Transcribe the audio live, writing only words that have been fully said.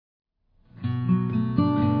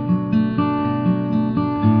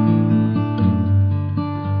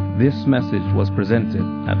This message was presented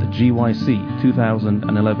at the GYC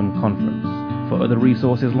 2011 conference. For other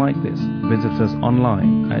resources like this, visit us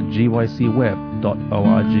online at gycweb.org.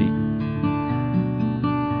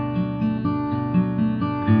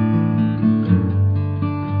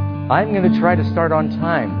 I'm going to try to start on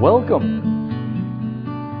time. Welcome.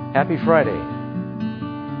 Happy Friday.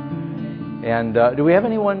 And do we have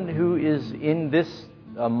anyone who is in this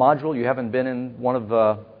module? You haven't been in one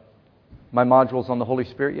of my modules on the Holy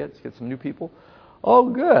Spirit yet? Let's get some new people.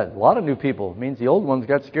 Oh, good. A lot of new people. It means the old ones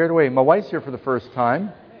got scared away. My wife's here for the first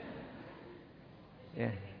time.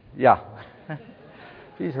 Yeah.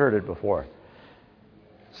 She's heard it before.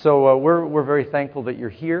 So we're very thankful that you're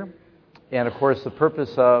here. And of course, the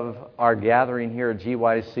purpose of our gathering here at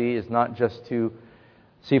GYC is not just to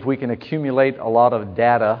see if we can accumulate a lot of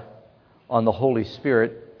data on the Holy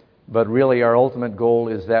Spirit, but really our ultimate goal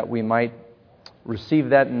is that we might receive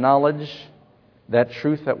that knowledge, that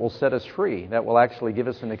truth that will set us free, that will actually give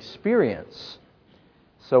us an experience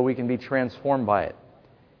so we can be transformed by it.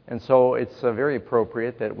 And so it's very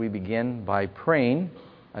appropriate that we begin by praying.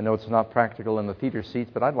 I know it's not practical in the theater seats,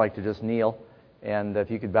 but I'd like to just kneel. And if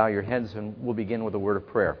you could bow your heads, and we'll begin with a word of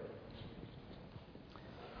prayer.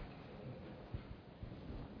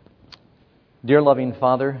 Dear loving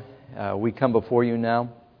Father, we come before you now,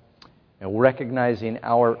 and recognizing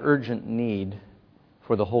our urgent need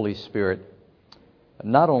for the Holy Spirit,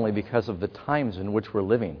 not only because of the times in which we're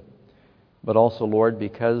living, but also, Lord,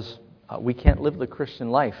 because we can't live the Christian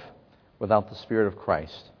life without the Spirit of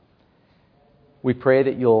Christ. We pray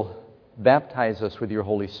that you'll baptize us with your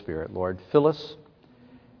Holy Spirit, Lord. Fill us,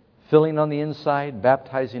 filling on the inside,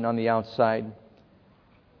 baptizing on the outside.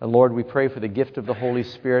 And Lord, we pray for the gift of the Holy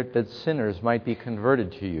Spirit that sinners might be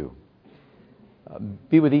converted to you.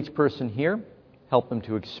 Be with each person here. Help them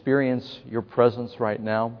to experience your presence right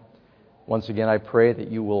now. Once again, I pray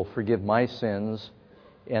that you will forgive my sins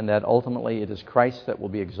and that ultimately it is Christ that will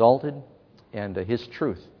be exalted and His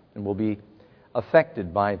truth and will be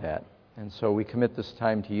affected by that. And so we commit this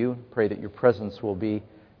time to you. Pray that your presence will be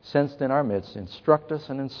sensed in our midst. Instruct us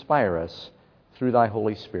and inspire us through thy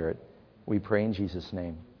Holy Spirit. We pray in Jesus'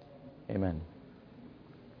 name. Amen.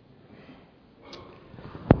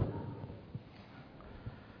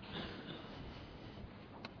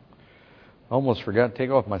 I almost forgot to take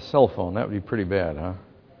off my cell phone. That would be pretty bad, huh?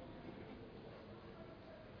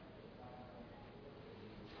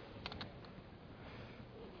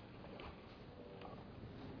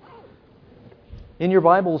 In your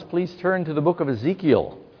Bibles, please turn to the book of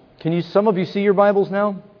Ezekiel. Some of you see your Bibles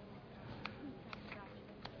now?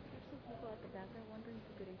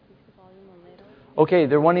 Okay,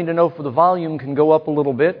 they're wanting to know if the volume can go up a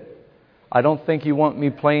little bit. I don't think you want me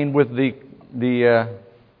playing with the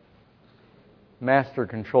master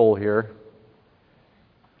control here.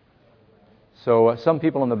 So some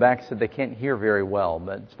people in the back said they can't hear very well,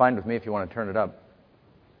 but it's fine with me if you want to turn it up.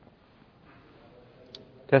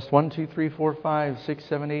 Test 1, 2, 3, 4, 5, 6,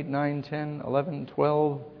 7, 8, 9, 10, 11,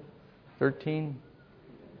 12, 13,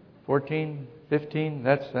 14, 15.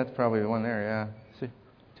 That's probably the one there, yeah. See?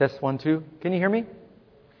 Test 1, 2. Can you hear me?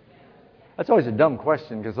 That's always a dumb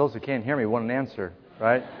question because those who can't hear me want an answer,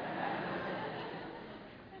 right?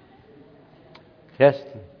 Test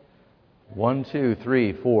 1, 2,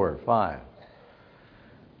 3, 4, 5.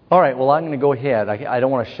 All right, well, I'm going to go ahead. I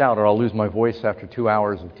don't want to shout or I'll lose my voice after 2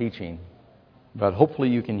 hours of teaching. But hopefully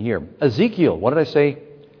you can hear. Ezekiel, what did I say?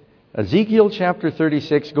 Ezekiel chapter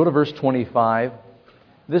 36, go to verse 25.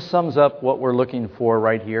 This sums up what we're looking for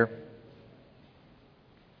right here.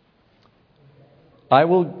 I'll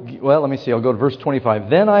go to verse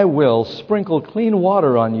 25. Then I will sprinkle clean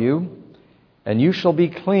water on you, and you shall be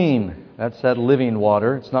clean. That's that living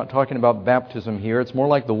water. It's not talking about baptism here. It's more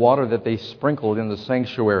like the water that they sprinkled in the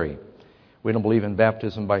sanctuary. We don't believe in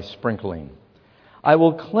baptism by sprinkling. I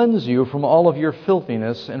will cleanse you from all of your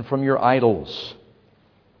filthiness and from your idols.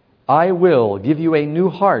 I will give you a new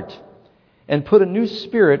heart and put a new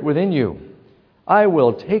spirit within you. I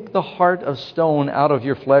will take the heart of stone out of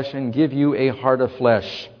your flesh and give you a heart of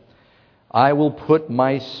flesh. I will put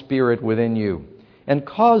my spirit within you and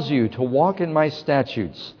cause you to walk in my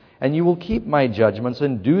statutes, and you will keep my judgments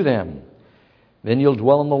and do them. Then you'll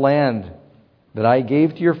dwell in the land that I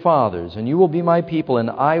gave to your fathers, and you will be my people,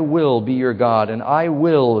 and I will be your God, and I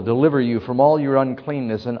will deliver you from all your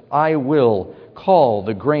uncleanness, and I will call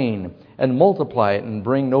the grain and multiply it and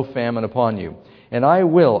bring no famine upon you. And I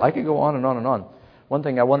could go on and on and on. One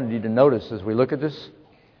thing I wanted you to notice as we look at this,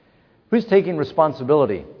 who's taking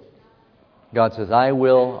responsibility? God says, I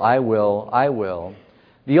will, I will, I will.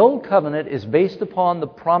 The old covenant is based upon the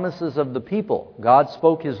promises of the people. God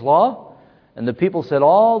spoke His law, And the people said,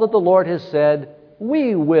 all that the Lord has said,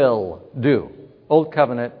 we will do. Old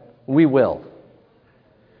covenant, we will.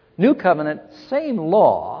 New covenant, same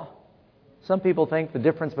law. Some people think the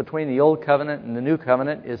difference between the old covenant and the new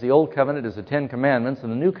covenant is the old covenant is the 10 commandments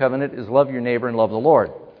and the new covenant is love your neighbor and love the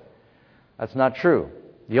Lord. That's not true.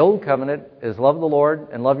 The old covenant is love the Lord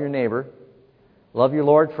and love your neighbor. Love your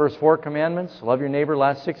Lord, first 4 commandments. Love your neighbor,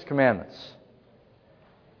 last 6 commandments.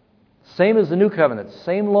 Same as the new covenant,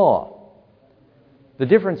 same law. The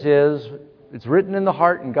difference is, it's written in the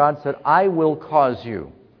heart and God said, I will cause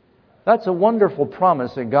you. That's a wonderful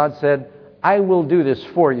promise that God said, I will do this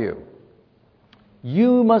for you.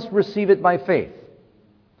 You must receive it by faith.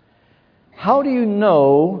 How do you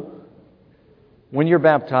know when you're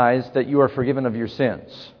baptized that you are forgiven of your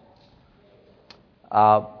sins?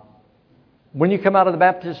 When you come out of the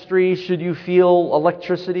baptistry, should you feel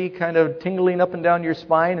electricity kind of tingling up and down your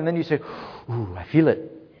spine? And then you say, ooh, I feel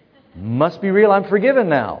it. Must be real, I'm forgiven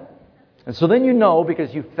now. And so then you know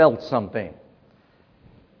because you felt something.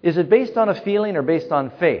 Is it based on a feeling or based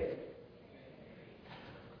on faith?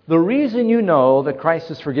 The reason you know that Christ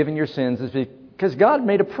has forgiven your sins is because God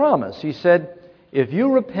made a promise. He said, if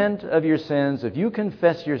you repent of your sins, if you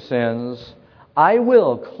confess your sins, I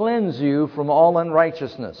will cleanse you from all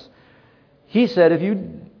unrighteousness. He said, if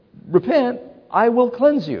you repent, I will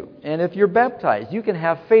cleanse you. And if you're baptized, you can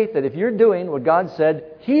have faith that if you're doing what God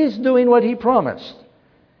said, He's doing what He promised.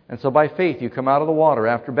 And so by faith, you come out of the water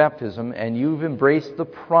after baptism and you've embraced the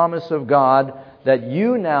promise of God that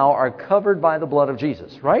you now are covered by the blood of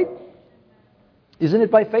Jesus, right? Isn't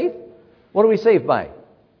it by faith? What are we saved by?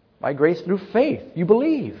 By grace through faith. You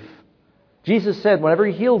believe. Jesus said whenever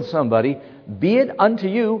He healed somebody, be it unto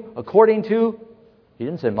you according to, He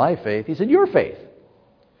didn't say my faith, He said your faith.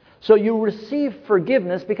 So you receive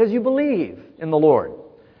forgiveness because you believe in the Lord.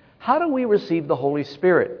 How do we receive the Holy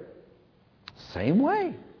Spirit? Same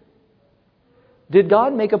way. Did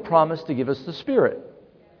God make a promise to give us the Spirit?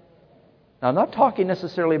 Now, I'm not talking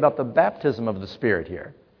necessarily about the baptism of the Spirit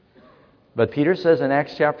here. But Peter says in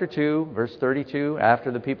Acts chapter 2, verse 32,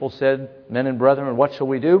 after the people said, men and brethren, what shall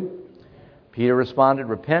we do? Peter responded,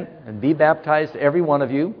 repent and be baptized, every one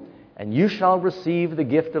of you, and you shall receive the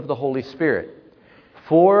gift of the Holy Spirit.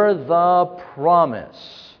 For the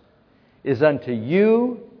promise is unto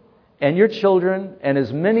you and your children, and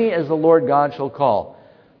as many as the Lord God shall call.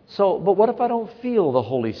 So, but what if I don't feel the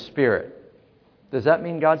Holy Spirit? Does that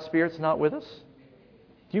mean God's Spirit's not with us?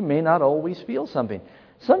 You may not always feel something.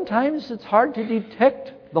 Sometimes it's hard to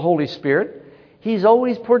detect the Holy Spirit. He's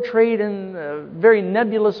always portrayed in very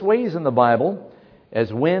nebulous ways in the Bible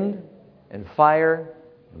as wind and fire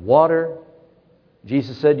and water.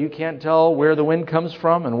 Jesus said, you can't tell where the wind comes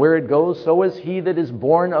from and where it goes. So is he that is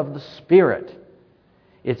born of the Spirit.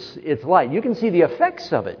 It's light. You can see the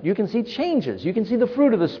effects of it. You can see changes. You can see the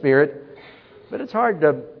fruit of the Spirit. But it's hard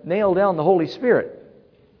to nail down the Holy Spirit.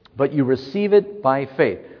 But you receive it by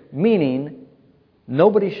faith. Meaning,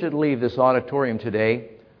 nobody should leave this auditorium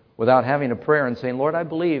today without having a prayer and saying, Lord, I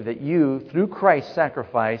believe that you, through Christ's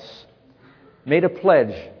sacrifice, made a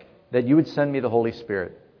pledge that you would send me the Holy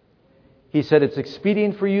Spirit. He said, it's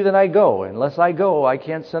expedient for you that I go. Unless I go, I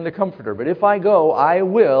can't send the Comforter. But if I go, I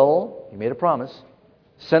will, he made a promise,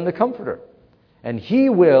 send the Comforter. And He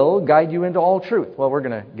will guide you into all truth. Well, we're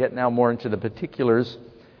going to get now more into the particulars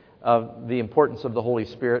of the importance of the Holy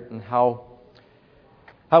Spirit and how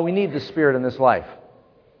we need the Spirit in this life.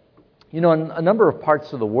 You know, in a number of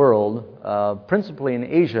parts of the world, principally in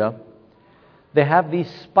Asia, they have these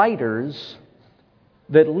spiders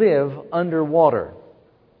that live underwater.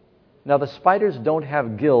 Now, the spiders don't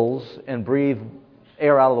have gills and breathe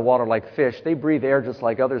air out of the water like fish. They breathe air just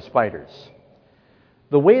like other spiders.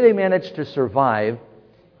 The way they manage to survive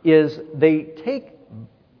is they take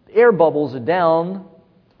air bubbles down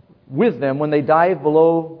with them when they dive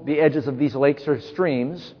below the edges of these lakes or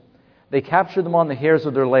streams. They capture them on the hairs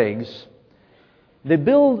of their legs. They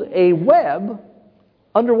build a web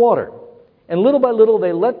underwater. And little by little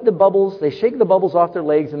they shake the bubbles off their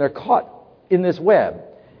legs and they're caught in this web.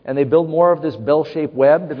 And they build more of this bell-shaped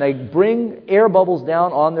web and they bring air bubbles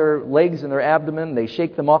down on their legs and their abdomen. They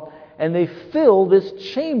shake them off. And they fill this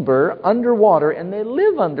chamber underwater, and they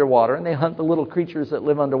live underwater, and they hunt the little creatures that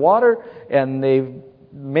live underwater, and they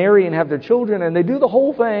marry and have their children, and they do the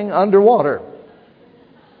whole thing underwater.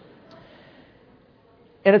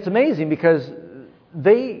 And it's amazing because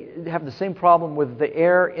they have the same problem with the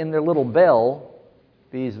air in their little bell,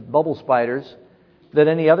 these bubble spiders, that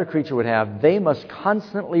any other creature would have. They must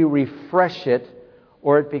constantly refresh it,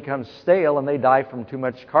 or it becomes stale, and they die from too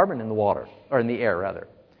much carbon in the water, or in the air, rather.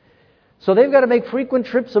 So they've got to make frequent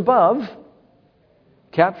trips above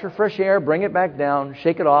capture fresh air, bring it back down,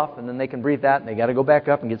 shake it off, and then they can breathe that, and they got to go back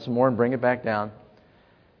up and get some more and bring it back down.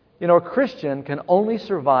 You know, a Christian can only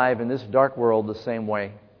survive in this dark world the same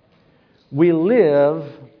way. We live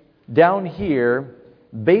down here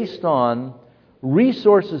based on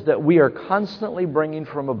resources that we are constantly bringing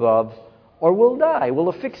from above, or we'll die,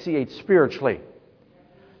 we'll asphyxiate spiritually.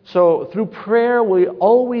 So through prayer, we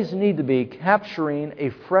always need to be capturing a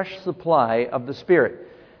fresh supply of the Spirit.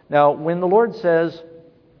 Now, when the Lord says,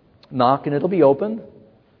 knock and it'll be opened,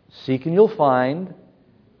 seek and you'll find,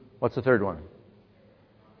 what's the third one?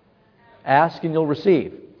 Ask and you'll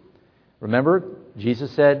receive. Remember,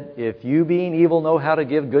 Jesus said, if you being evil know how to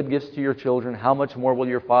give good gifts to your children, how much more will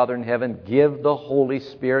your Father in heaven give the Holy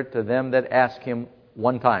Spirit to them that ask Him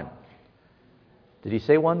one time? Did He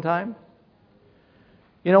say one time?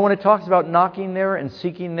 You know, when it talks about knocking there and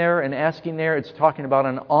seeking there and asking there, it's talking about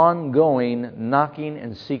an ongoing knocking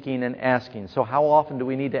and seeking and asking. So how often do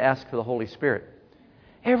we need to ask for the Holy Spirit?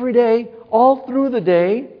 Every day, all through the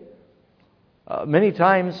day. Many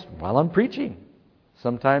times while I'm preaching.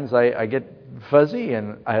 Sometimes I get fuzzy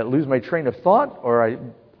and I lose my train of thought, or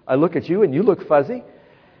I look at you and you look fuzzy.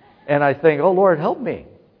 And I think, oh Lord, help me.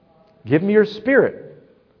 Give me your Spirit.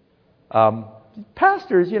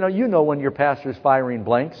 Pastors, you know when your pastor's firing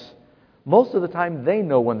blanks. Most of the time they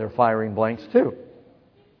know when they're firing blanks too.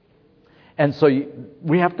 And so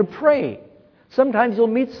we have to pray. Sometimes you'll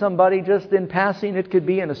meet somebody just in passing. It could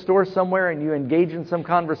be in a store somewhere and you engage in some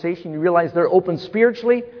conversation. You realize they're open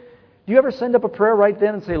spiritually. Do you ever send up a prayer right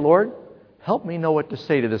then and say, Lord, help me know what to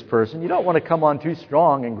say to this person? You don't want to come on too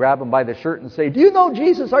strong and grab them by the shirt and say, do you know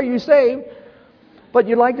Jesus? Are you saved? But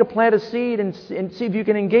you'd like to plant a seed and see if you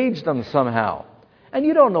can engage them somehow. And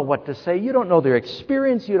you don't know what to say. You don't know their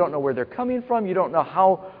experience. You don't know where they're coming from. You don't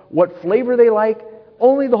know what flavor they like.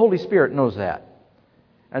 Only the Holy Spirit knows that.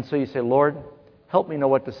 And so you say, Lord, help me know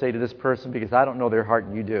what to say to this person because I don't know their heart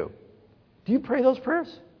and you do. Do you pray those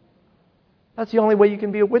prayers? That's the only way you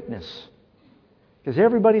can be a witness. Because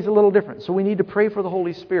everybody's a little different. So we need to pray for the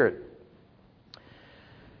Holy Spirit.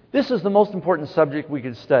 This is the most important subject we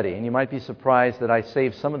could study. And you might be surprised that I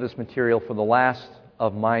saved some of this material for the last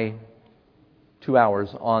of my 2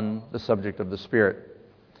 hours on the subject of the Spirit.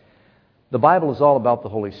 The Bible is all about the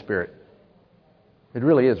Holy Spirit. It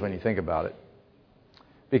really is when you think about it.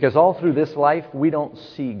 Because all through this life, we don't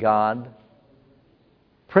see God.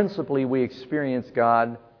 Principally, we experience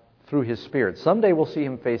God through His Spirit. Someday we'll see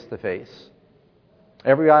Him face to face.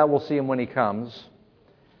 Every eye will see Him when He comes.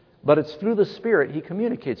 But it's through the Spirit He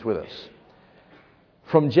communicates with us.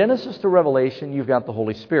 From Genesis to Revelation, you've got the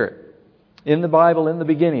Holy Spirit. In the Bible, in the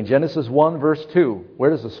beginning, Genesis 1, verse 2, where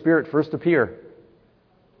does the Spirit first appear?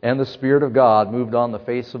 And the Spirit of God moved on the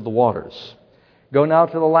face of the waters. Go now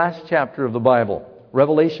to the last chapter of the Bible.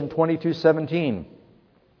 Revelation 22:17.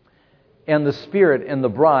 And the Spirit and the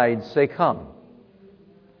bride say, come.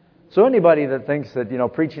 So anybody that thinks that,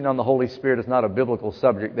 preaching on the Holy Spirit is not a biblical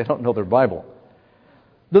subject, they don't know their Bible.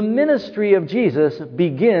 The ministry of Jesus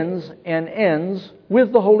begins and ends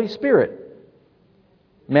with the Holy Spirit.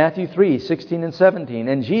 Matthew 3:16 and 17.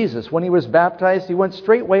 And Jesus, when He was baptized, He went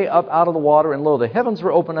straightway up out of the water, and lo, the heavens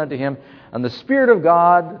were opened unto Him, and the Spirit of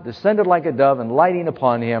God descended like a dove, and lighting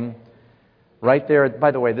upon Him. Right there,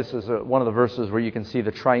 by the way, this is one of the verses where you can see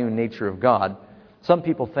the triune nature of God. Some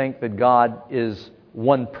people think that God is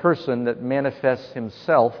one person that manifests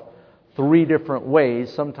Himself 3 different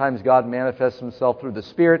ways. Sometimes God manifests Himself through the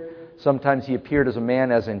Spirit. Sometimes He appeared as a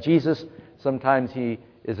man, as in Jesus. Sometimes He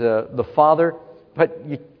is the Father. But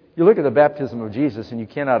you look at the baptism of Jesus and you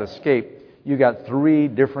cannot escape. You got 3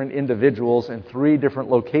 different individuals in 3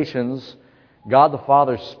 different locations. God the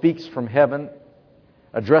Father speaks from heaven,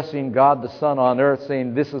 addressing God the Son on earth,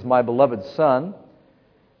 saying, this is my beloved Son.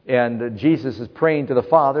 And Jesus is praying to the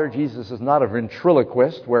Father. Jesus is not a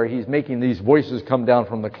ventriloquist where He's making these voices come down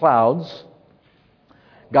from the clouds.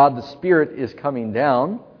 God the Spirit is coming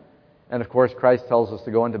down. And of course, Christ tells us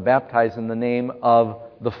to go and to baptize in the name of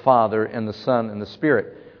the Father and the Son and the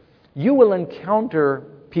Spirit. You will encounter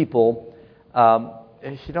people, some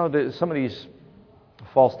of these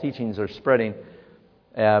false teachings are spreading.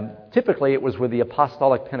 Typically, it was with the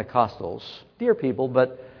apostolic Pentecostals. Dear people,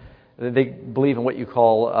 but they believe in what you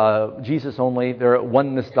call Jesus only. They're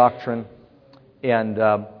oneness doctrine. And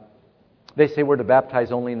they say we're to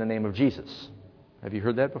baptize only in the name of Jesus. Have you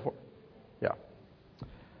heard that before? Yeah.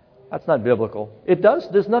 That's not biblical.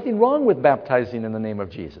 There's nothing wrong with baptizing in the name of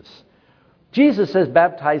Jesus. Jesus says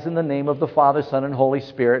baptize in the name of the Father, Son, and Holy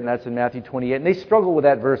Spirit, and that's in Matthew 28. And they struggle with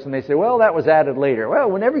that verse, and they say, well, that was added later. Well,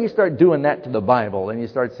 whenever you start doing that to the Bible, and you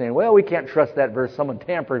start saying, well, we can't trust that verse, someone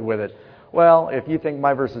tampered with it. well, if you think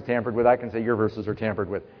my verse is tampered with, I can say your verses are tampered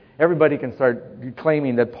with. Everybody can start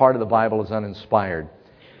claiming that part of the Bible is uninspired.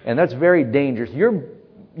 And that's very dangerous.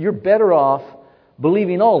 You're better off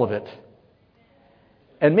believing all of it,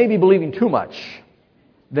 and maybe believing too much,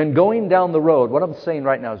 than going down the road. What I'm saying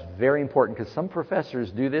right now is very important, because some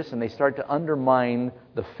professors do this and they start to undermine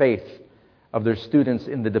the faith of their students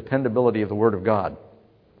in the dependability of the Word of God.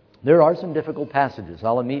 There are some difficult passages,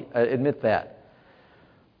 I'll admit that.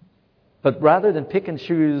 But rather than pick and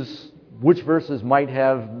choose which verses might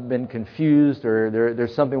have been confused or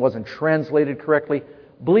there's something wasn't translated correctly,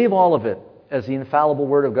 believe all of it as the infallible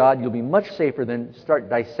Word of God. You'll be much safer than start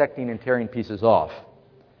dissecting and tearing pieces off.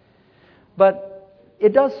 But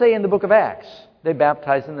it does say in the book of Acts, they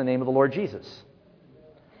baptized in the name of the Lord Jesus.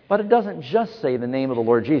 But it doesn't just say the name of the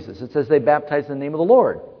Lord Jesus. It says they baptized in the name of the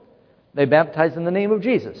Lord. They baptized in the name of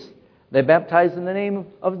Jesus. They baptized in the name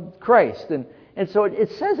of Christ. And so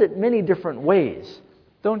it says it many different ways.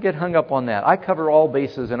 Don't get hung up on that. I cover all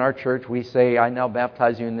bases in our church. We say, I now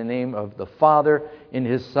baptize you in the name of the Father, in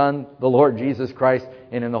His Son, the Lord Jesus Christ,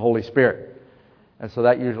 and in the Holy Spirit. And so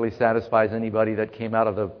that usually satisfies anybody that came out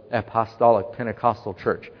of the apostolic Pentecostal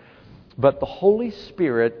church. But the Holy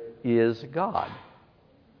Spirit is God.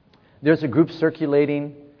 There's a group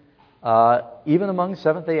circulating, even among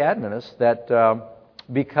Seventh-day Adventists, that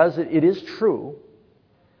because it is true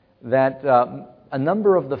that a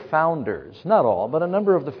number of the founders, not all, but a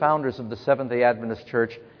number of the founders of the Seventh-day Adventist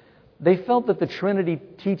Church, they felt that the Trinity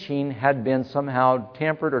teaching had been somehow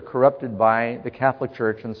tampered or corrupted by the Catholic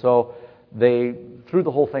Church, and so they threw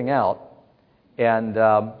the whole thing out, and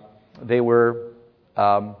they were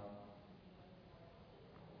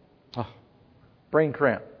brain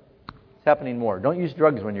cramp. It's happening more. Don't use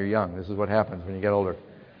drugs when you're young. This is what happens when you get older.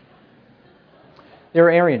 They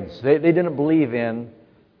were Arians. They didn't believe in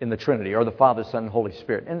the Trinity, or the Father, Son, and Holy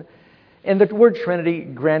Spirit. And the word Trinity,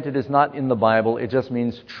 granted, is not in the Bible. It just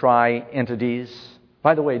means tri-entities.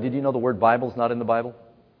 By the way, did you know the word Bible is not in the Bible?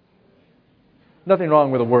 Nothing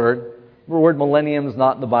wrong with the word. The word millennium is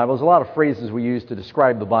not in the Bible. There's a lot of phrases we use to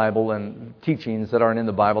describe the Bible and teachings that aren't in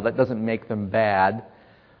the Bible. That doesn't make them bad.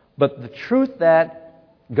 But the truth that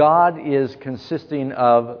God is consisting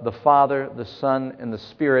of the Father, the Son, and the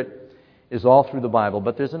Spirit is all through the Bible.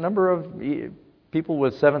 But there's a number of people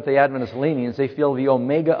with Seventh-day Adventist leanings. They feel the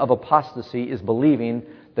omega of apostasy is believing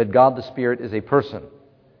that God the Spirit is a person.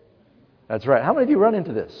 That's right. How many of you run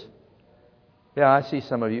into this? Yeah, I see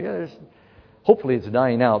some of you. Yeah, hopefully it's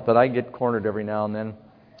dying out, but I get cornered every now and then.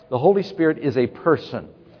 The Holy Spirit is a person.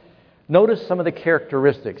 Notice some of the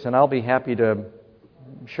characteristics, and I'll be happy to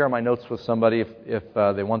share my notes with somebody if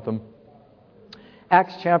they want them.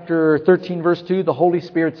 Acts chapter 13, verse 2, the Holy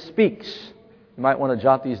Spirit speaks. You might want to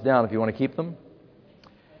jot these down if you want to keep them.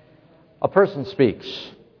 A person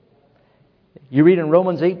speaks. You read in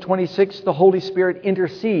Romans 8:26, the Holy Spirit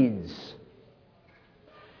intercedes.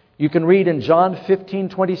 You can read in John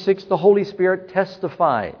 15:26, the Holy Spirit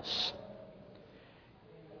testifies.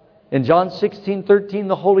 In John 16:13,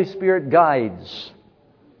 the Holy Spirit guides.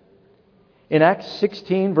 In Acts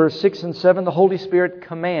 16, verse 6 and 7, the Holy Spirit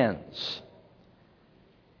commands.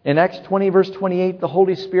 In Acts 20, verse 28, the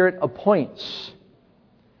Holy Spirit appoints.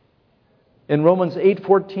 In Romans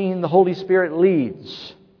 8:14, the Holy Spirit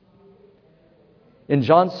leads. In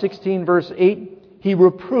John 16, verse 8, He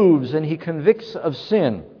reproves and He convicts of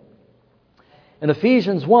sin. In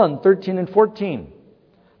Ephesians 1:13 and 14,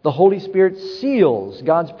 the Holy Spirit seals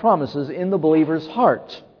God's promises in the believer's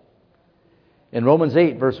heart. In Romans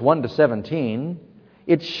 8, verse 1 to 17,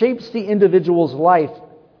 it shapes the individual's life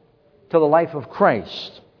to the life of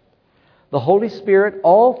Christ. The Holy Spirit,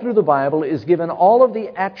 all through the Bible, is given all of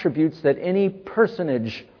the attributes that any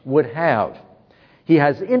personage would have. He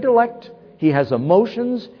has intellect, He has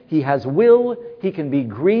emotions, He has will, He can be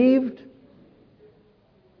grieved.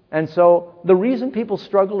 And so the reason people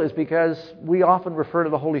struggle is because we often refer to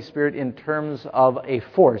the Holy Spirit in terms of a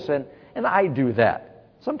force, and I do that.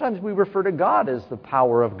 Sometimes we refer to God as the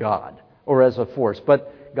power of God or as a force,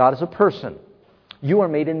 but God is a person. You are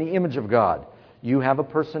made in the image of God. You have a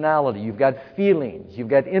personality. You've got feelings. You've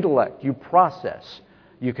got intellect. You process.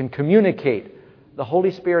 You can communicate. The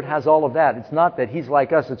Holy Spirit has all of that. It's not that He's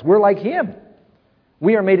like us. It's we're like Him.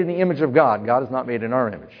 We are made in the image of God. God is not made in our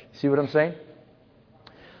image. See what I'm saying?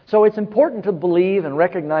 So it's important to believe and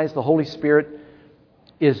recognize the Holy Spirit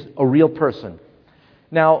is a real person.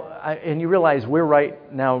 Now, and you realize we're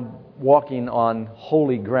right now walking on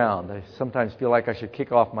holy ground. I sometimes feel like I should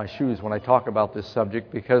kick off my shoes when I talk about this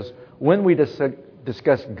subject, because when we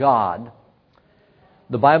discuss God,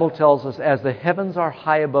 the Bible tells us, as the heavens are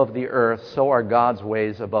high above the earth, so are God's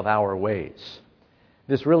ways above our ways.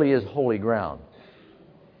 This really is holy ground.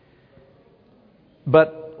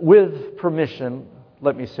 But with permission,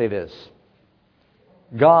 let me say this.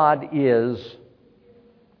 God is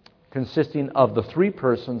consisting of the three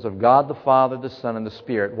persons of God the Father, the Son, and the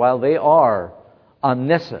Spirit. While they are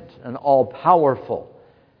omniscient and all-powerful,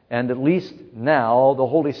 and at least now the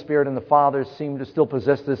Holy Spirit and the Father seem to still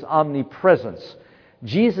possess this omnipresence,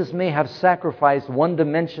 Jesus may have sacrificed one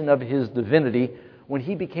dimension of His divinity. When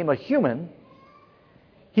He became a human,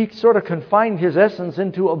 He sort of confined His essence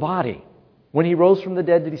into a body. When He rose from the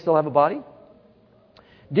dead, did He still have a body?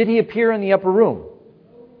 Did He appear in the upper room?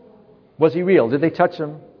 Was He real? Did they touch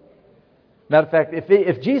Him? Matter of fact,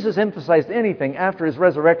 if Jesus emphasized anything after His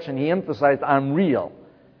resurrection, He emphasized, I'm real.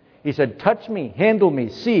 He said, touch me, handle me,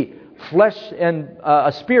 see. Flesh and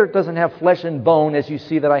a spirit doesn't have flesh and bone as you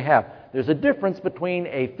see that I have. There's a difference between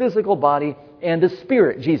a physical body and a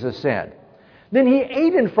spirit, Jesus said. Then He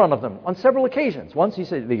ate in front of them on several occasions. Once He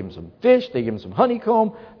said they gave Him some fish, they gave Him some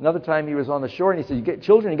honeycomb. Another time He was on the shore and He said, you get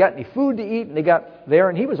children, you got any food to eat? And they got there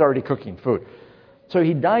and He was already cooking food. So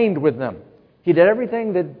He dined with them. He did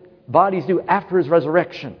everything that bodies do after His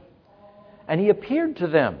resurrection. And He appeared to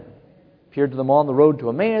them. He appeared to them on the road to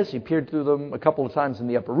Emmaus. He appeared to them a couple of times in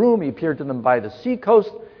the upper room. He appeared to them by the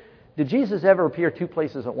seacoast. Did Jesus ever appear two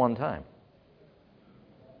places at one time?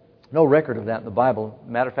 No record of that in the Bible.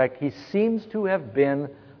 Matter of fact, He seems to have been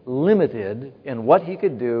limited in what He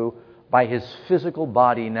could do by His physical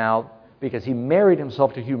body now, because He married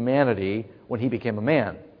Himself to humanity when He became a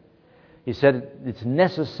man. He said, it's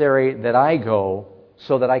necessary that I go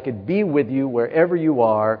so that I could be with you wherever you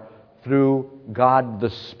are through God the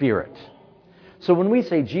Spirit. So when we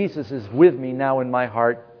say Jesus is with me now in my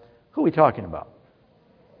heart, who are we talking about?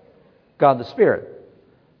 God the Spirit.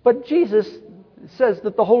 But Jesus says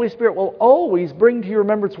that the Holy Spirit will always bring to your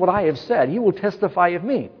remembrance what I have said. He will testify of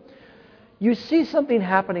me. You see something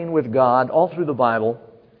happening with God all through the Bible.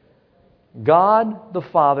 God the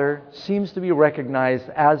Father seems to be recognized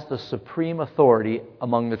as the supreme authority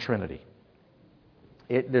among the Trinity.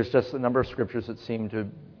 There's just a number of scriptures that seem to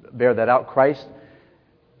bear that out. Christ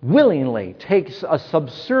willingly takes a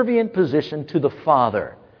subservient position to the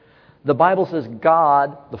Father. The Bible says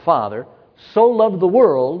God, the Father, so loved the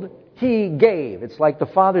world, He gave. It's like the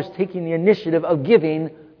Father's taking the initiative of giving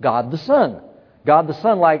God the Son. God the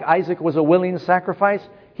Son, like Isaac was a willing sacrifice,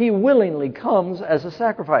 He willingly comes as a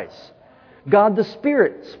sacrifice. God the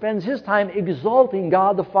Spirit spends His time exalting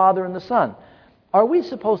God the Father and the Son. Are we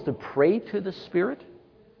supposed to pray to the Spirit?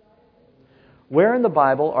 Where in the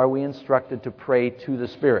Bible are we instructed to pray to the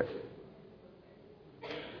Spirit?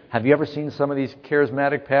 Have you ever seen some of these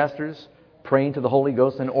charismatic pastors praying to the Holy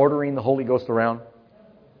Ghost and ordering the Holy Ghost around?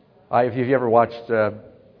 If you've ever watched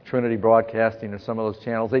Trinity Broadcasting or some of those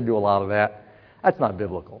channels, they do a lot of that. That's not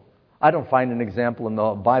biblical. I don't find an example in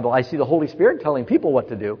the Bible. I see the Holy Spirit telling people what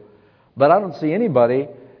to do, but I don't see anybody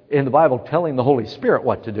in the Bible telling the Holy Spirit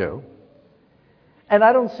what to do. And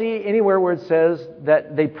I don't see anywhere where it says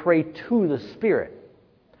that they pray to the Spirit.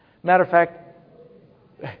 Matter of fact,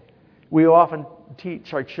 we often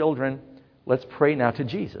teach our children, let's pray now to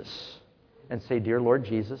Jesus. And say, dear Lord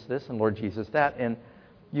Jesus this and Lord Jesus that. And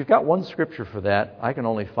you've got one scripture for that. I can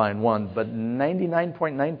only find one. But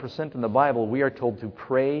 99.9% in the Bible, we are told to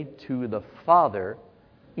pray to the Father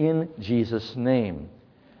in Jesus' name.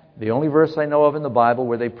 The only verse I know of in the Bible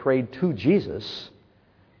where they prayed to Jesus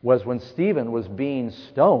was when Stephen was being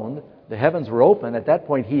stoned. The heavens were open. At that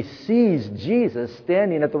point, he sees Jesus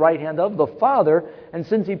standing at the right hand of the Father. And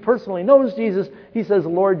since he personally knows Jesus, he says,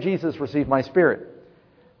 Lord Jesus, receive my spirit.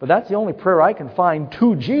 But that's the only prayer I can find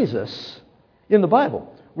to Jesus in the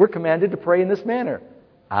Bible. We're commanded to pray in this manner.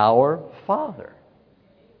 Our Father.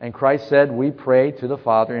 And Christ said, we pray to the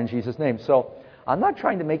Father in Jesus' name. So I'm not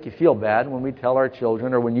trying to make you feel bad when we tell our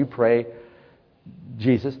children or when you pray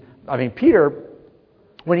Jesus. I mean, Peter,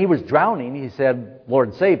 when he was drowning, he said,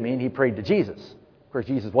 Lord, save me, and he prayed to Jesus. Of course,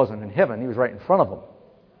 Jesus wasn't in heaven. He was right in front of him.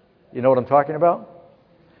 You know what I'm talking about?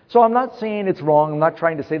 So I'm not saying it's wrong. I'm not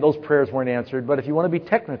trying to say those prayers weren't answered. But if you want to be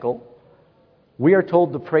technical, we are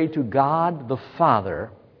told to pray to God the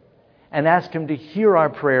Father and ask Him to hear our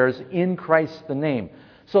prayers in Christ the name.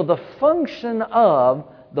 So the function of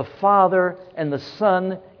the Father and the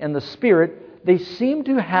Son and the Spirit, they seem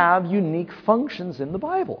to have unique functions in the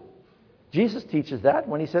Bible. Jesus teaches that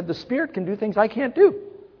when He said, the Spirit can do things I can't do.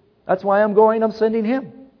 That's why I'm going, I'm sending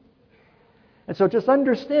Him. And so just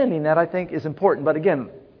understanding that, I think, is important. But again,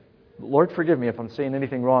 Lord, forgive me if I'm saying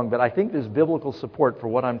anything wrong, but I think there's biblical support for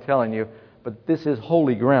what I'm telling you. But this is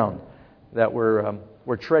holy ground that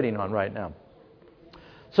we're treading on right now.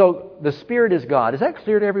 So the Spirit is God. Is that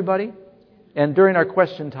clear to everybody? And during our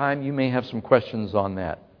question time, you may have some questions on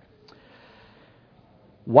that.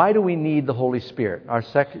 Why do we need the Holy Spirit? Our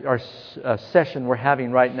session we're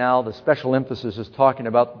having right now, the special emphasis is talking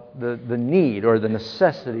about the need or the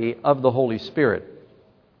necessity of the Holy Spirit.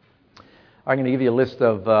 I'm going to give you a list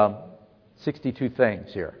of 62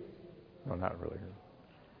 things here. No, not really.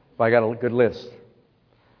 But I got a good list.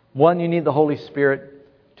 One, you need the Holy Spirit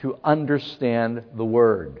to understand the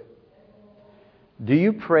Word. Do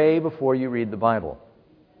you pray before you read the Bible?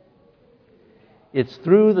 It's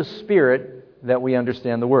through the Spirit that we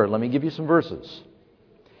understand the Word. Let me give you some verses.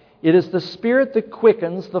 It is the Spirit that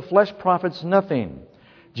quickens, the flesh profits nothing.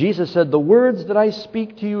 Jesus said, the words that I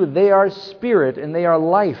speak to you, they are spirit and they are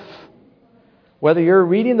life. Whether you're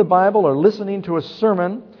reading the Bible or listening to a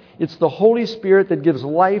sermon, it's the Holy Spirit that gives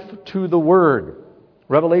life to the Word.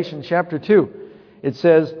 Revelation chapter 2, it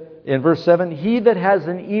says in verse 7, he that has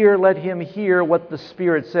an ear, let him hear what the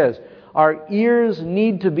Spirit says. Our ears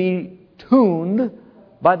need to be tuned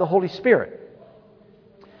by the Holy Spirit.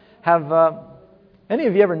 Have any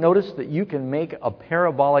of you ever noticed that you can make a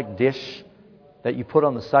parabolic dish that you put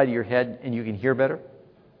on the side of your head and you can hear better?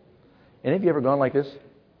 Any of you ever gone like this?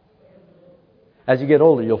 As you get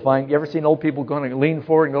older, you'll find, you ever seen old people going to lean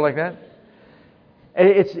forward and go like that?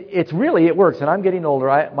 It's really, it works. And I'm getting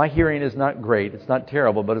older. My hearing is not great. It's not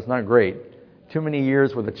terrible, but it's not great. Too many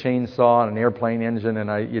years with a chainsaw and an airplane engine, and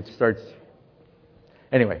it starts.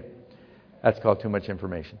 Anyway, that's called too much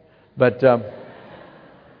information. But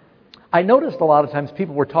I noticed a lot of times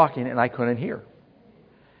people were talking and I couldn't hear.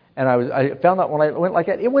 And I found out when I went like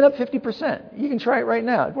that, it went up 50%. You can try it right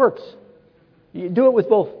now. It works. You do it with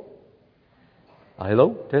both.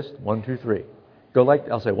 Hello, test, 1, 2, 3. Go like,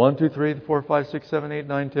 I'll say 1, 2, 3, 4, 5, 6, 7, 8,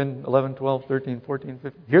 9, 10, 11, 12, 13, 14,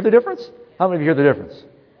 15. Hear the difference? How many of you hear the difference?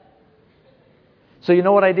 So you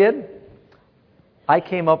know what I did? I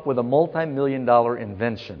came up with a multi-million-dollar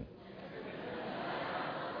invention.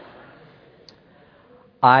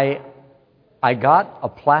 I got a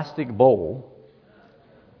plastic bowl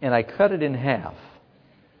and I cut it in half.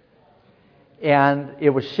 And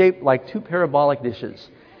it was shaped like two parabolic dishes.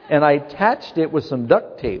 And I attached it with some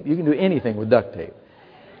duct tape. You can do anything with duct tape.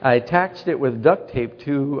 I attached it with duct tape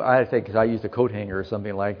to, I think I used a coat hanger or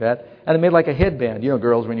something like that. And I made like a headband. You know,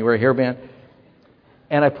 girls, when you wear a hairband.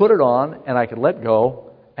 And I put it on and I could let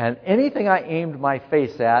go. And anything I aimed my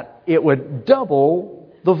face at, it would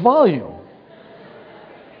double the volume.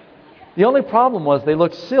 The only problem was they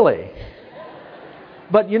looked silly.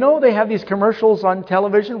 But you know they have these commercials on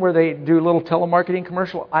television where they do little telemarketing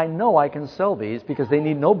commercial. I know I can sell these because they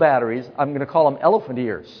need no batteries. I'm going to call them elephant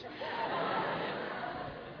ears.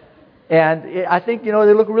 And I think, you know,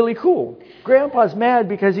 they look really cool. Grandpa's mad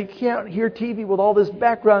because he can't hear TV with all this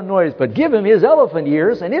background noise. But give him his elephant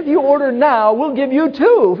ears, and if you order now, we'll give you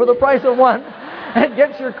 2 for the price of 1. And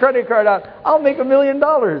get your credit card out. I'll make $1 million.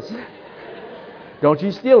 Don't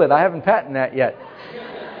you steal it. I haven't patented that yet.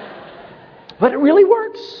 But it really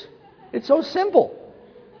works. It's so simple.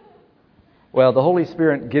 Well, the Holy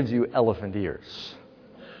Spirit gives you elephant ears.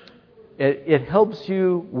 It helps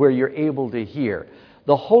you where you're able to hear.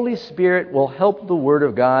 The Holy Spirit will help the Word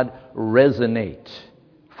of God resonate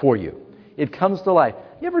for you. It comes to life.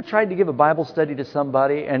 You ever tried to give a Bible study to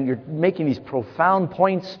somebody and you're making these profound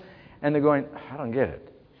points and they're going, I don't get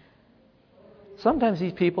it. Sometimes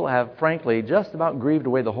these people have, frankly, just about grieved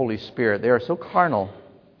away the Holy Spirit. They are so carnal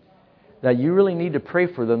that you really need to pray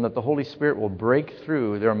for them that the Holy Spirit will break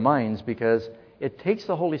through their minds, because it takes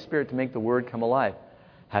the Holy Spirit to make the Word come alive.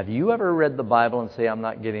 Have you ever read the Bible and say, I'm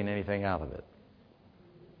not getting anything out of it?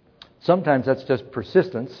 Sometimes that's just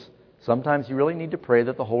persistence. Sometimes you really need to pray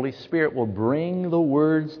that the Holy Spirit will bring the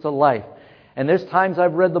words to life. And there's times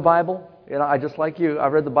I've read the Bible, you know, I just like you, I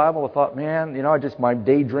read the Bible, I thought, man, you know, my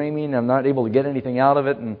daydreaming, I'm not able to get anything out of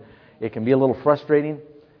it, and it can be a little frustrating.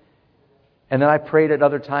 And then I prayed at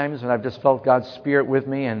other times, and I've just felt God's Spirit with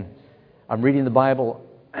me, and I'm reading the Bible,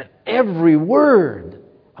 and every word,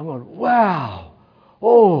 I'm going, wow,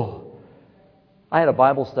 oh. I had a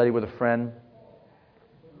Bible study with a friend.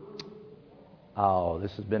 Oh,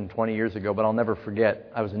 this has been 20 years ago, but I'll never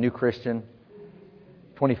forget. I was a new Christian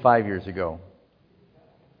 25 years ago.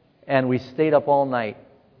 And we stayed up all night.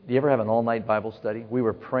 Do you ever have an all-night Bible study? We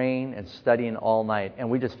were praying and studying all night, and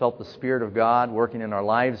we just felt the Spirit of God working in our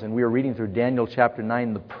lives, and we were reading through Daniel chapter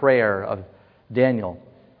 9, the prayer of Daniel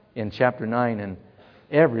in chapter 9, and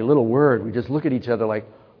every little word, we just look at each other like,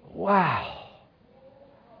 wow.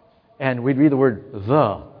 And we'd read the word,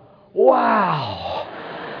 the.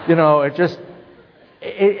 Wow. You know,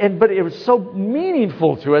 but it was so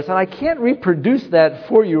meaningful to us, and I can't reproduce that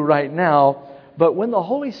for you right now, but when the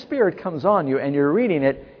Holy Spirit comes on you and you're reading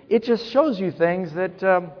it, it just shows you things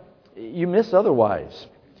that you miss otherwise.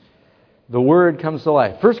 The Word comes to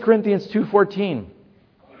life. 1 Corinthians 2:14.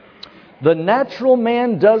 The natural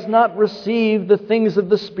man does not receive the things of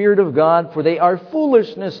the Spirit of God, for they are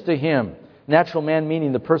foolishness to him. Natural man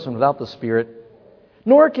meaning the person without the Spirit.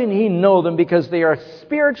 Nor can he know them because they are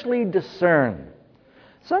spiritually discerned.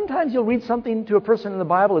 Sometimes you'll read something to a person in the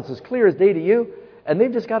Bible that's as clear as day to you, and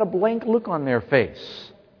they've just got a blank look on their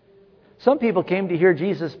face. Some people came to hear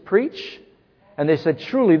Jesus preach, and they said,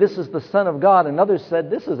 truly, this is the Son of God. And others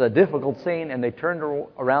said, this is a difficult saying, and they turned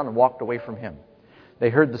around and walked away from Him. They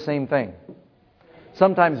heard the same thing.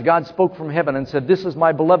 Sometimes God spoke from heaven and said, this is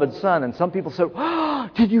my beloved Son. And some people said, oh,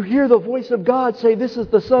 did you hear the voice of God say, this is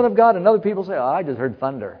the Son of God? And other people say, oh, I just heard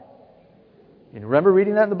thunder. You remember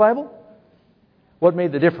reading that in the Bible? What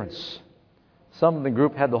made the difference? Some in the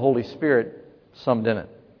group had the Holy Spirit, some didn't.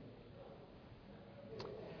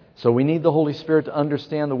 So we need the Holy Spirit to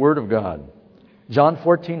understand the Word of God. John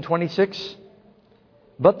 14:26.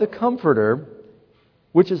 But the Comforter,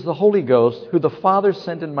 which is the Holy Ghost, who the Father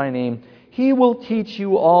sent in my name, He will teach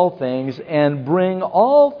you all things and bring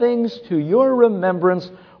all things to your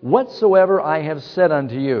remembrance whatsoever I have said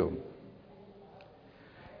unto you.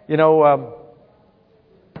 You know,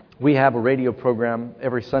 we have a radio program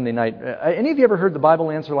every Sunday night. Any of you ever heard the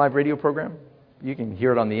Bible Answer Live radio program? You can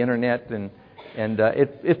hear it on the internet, and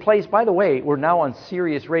it plays. By the way, we're now on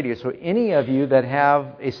Sirius Radio, so any of you that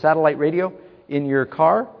have a satellite radio in your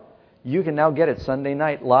car, you can now get it Sunday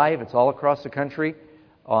night live. It's all across the country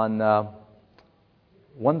on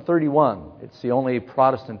 131. It's the only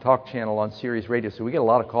Protestant talk channel on Sirius Radio, so we get a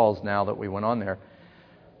lot of calls now that we went on there.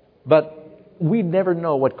 But we never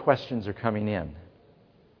know what questions are coming in.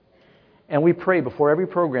 And we pray before every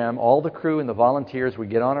program, all the crew and the volunteers, we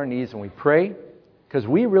get on our knees and we pray, because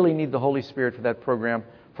we really need the Holy Spirit for that program.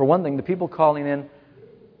 For one thing, the people calling in,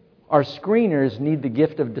 our screeners need the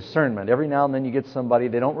gift of discernment. Every now and then you get somebody,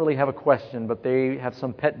 they don't really have a question, but they have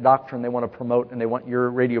some pet doctrine they want to promote, and they want your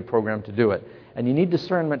radio program to do it. And you need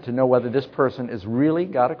discernment to know whether this person has really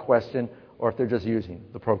got a question or if they're just using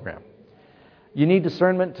the program. You need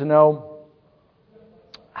discernment to know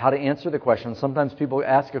how to answer the question. Sometimes people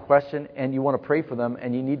ask a question and you want to pray for them,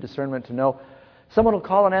 and you need discernment to know. Someone will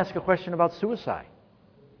call and ask a question about suicide.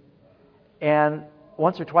 And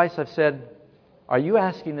once or twice I've said, are you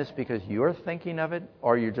asking this because you're thinking of it,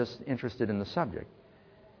 or you're just interested in the subject?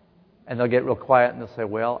 And they'll get real quiet and they'll say,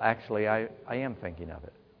 well, actually, I am thinking of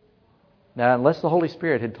it. Now, unless the Holy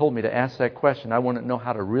Spirit had told me to ask that question, I wouldn't know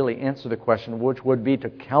how to really answer the question, which would be to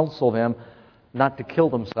counsel them not to kill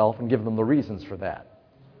themselves and give them the reasons for that.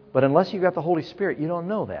 But unless you got the Holy Spirit, you don't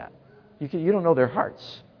know that. You don't know their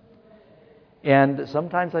hearts. And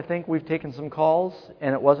sometimes I think we've taken some calls,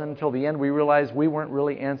 and it wasn't until the end we realized we weren't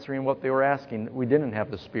really answering what they were asking. We didn't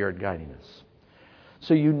have the Spirit guiding us.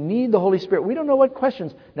 So you need the Holy Spirit. We don't know what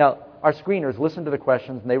questions. Now, our screeners listen to the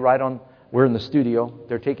questions, and they write on. We're in the studio.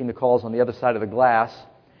 They're taking the calls on the other side of the glass,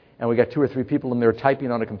 and we got 2 or 3 people in there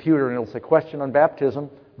typing on a computer, and it'll say, question on baptism,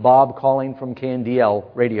 Bob calling from KNDL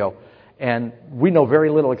radio. And we know very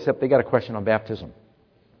little except they got a question on baptism.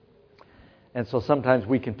 And so sometimes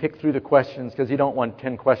we can pick through the questions, because you don't want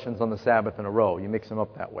 10 questions on the Sabbath in a row. You mix them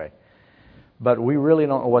up that way. But we really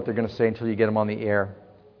don't know what they're going to say until you get them on the air.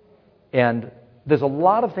 And there's a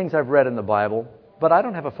lot of things I've read in the Bible, but I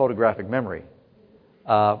don't have a photographic memory.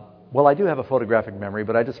 Well, I do have a photographic memory,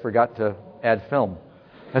 but I just forgot to add film.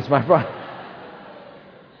 That's my problem.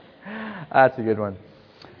 That's a good one.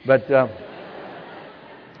 But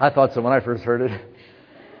I thought so when I first heard it.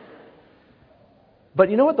 But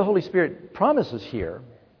you know what the Holy Spirit promises here?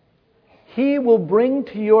 He will bring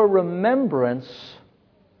to your remembrance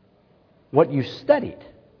what you studied.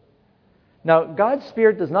 Now, God's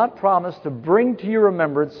Spirit does not promise to bring to your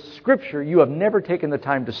remembrance Scripture you have never taken the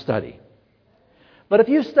time to study. But if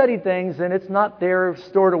you studied things and it's not there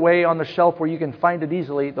stored away on the shelf where you can find it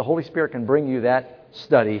easily, the Holy Spirit can bring you that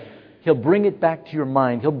study. He'll bring it back to your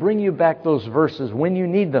mind. He'll bring you back those verses when you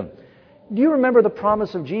need them. Do you remember the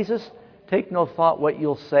promise of Jesus? Take no thought what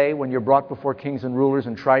you'll say when you're brought before kings and rulers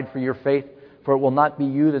and tried for your faith, for it will not be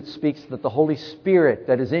you that speaks, that the Holy Spirit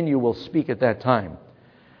that is in you will speak at that time.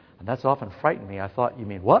 And that's often frightened me. I thought, you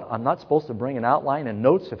mean what? I'm not supposed to bring an outline and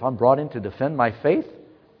notes if I'm brought in to defend my faith?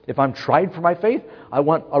 If I'm tried for my faith? I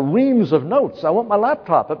want a reams of notes. I want my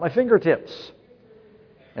laptop at my fingertips.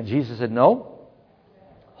 And Jesus said, no.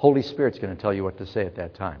 Holy Spirit's going to tell you what to say at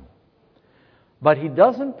that time. But He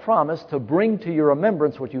doesn't promise to bring to your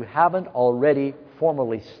remembrance what you haven't already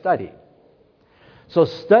formally studied. So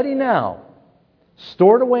study now,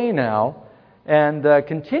 store it away now, and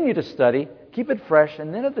continue to study, keep it fresh,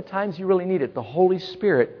 and then at the times you really need it, the Holy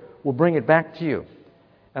Spirit will bring it back to you.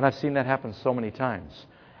 And I've seen that happen so many times.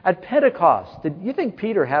 At Pentecost, did you think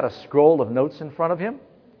Peter had a scroll of notes in front of him?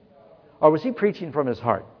 Or was he preaching from his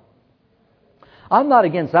heart? I'm not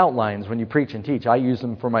against outlines when you preach and teach. I use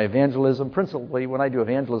them for my evangelism. Principally, when I do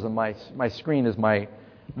evangelism, my screen is my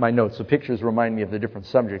notes. The pictures remind me of the different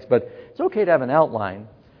subjects. But it's okay to have an outline.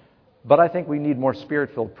 But I think we need more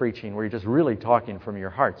Spirit-filled preaching where you're just really talking from your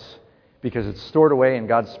hearts, because it's stored away and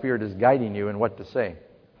God's Spirit is guiding you in what to say.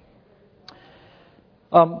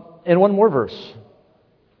 And one more verse.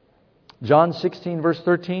 John 16, verse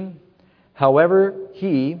 13. However,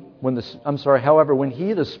 when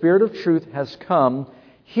he, the Spirit of truth, has come,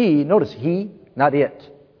 he, notice he, not it,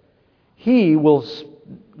 he will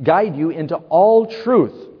guide you into all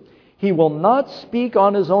truth. He will not speak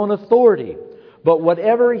on his own authority, but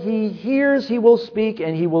whatever he hears he will speak,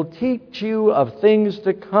 and he will teach you of things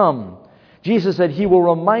to come. Jesus said, he will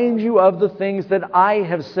remind you of the things that I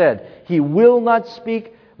have said. He will not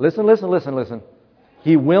speak, listen.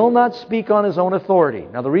 He will not speak on his own authority.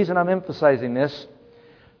 Now, the reason I'm emphasizing this,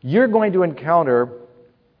 you're going to encounter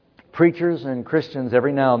preachers and Christians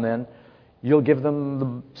every now and then. You'll give them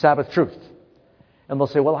the Sabbath truth. And they'll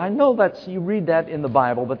say, well, I know you read that in the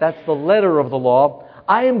Bible, but that's the letter of the law.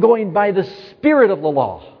 I am going by the Spirit of the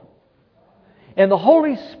law. And the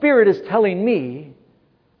Holy Spirit is telling me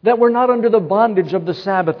that we're not under the bondage of the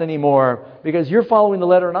Sabbath anymore, because you're following the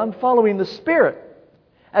letter and I'm following the Spirit.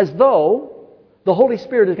 As though the Holy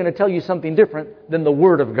Spirit is going to tell you something different than the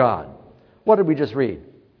Word of God. What did we just read?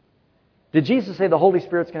 Did Jesus say the Holy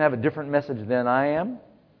Spirit's going to have a different message than I am?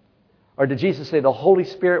 Or did Jesus say the Holy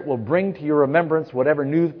Spirit will bring to your remembrance whatever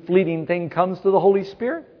new fleeting thing comes to the Holy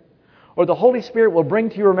Spirit? Or the Holy Spirit will bring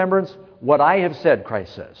to your remembrance what I have said,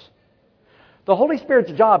 Christ says. The Holy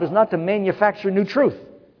Spirit's job is not to manufacture new truth.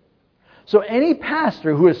 So any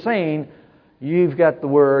pastor who is saying, you've got the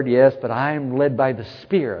Word, yes, but I'm led by the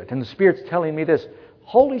Spirit, and the Spirit's telling me this.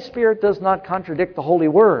 Holy Spirit does not contradict the Holy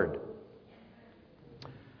Word.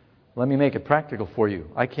 Let me make it practical for you.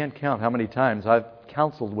 I can't count how many times I've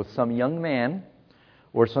counseled with some young man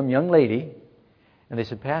or some young lady, and they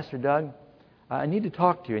said, Pastor Doug, I need to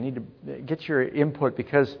talk to you. I need to get your input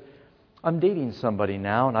because I'm dating somebody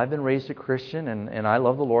now, and I've been raised a Christian, and I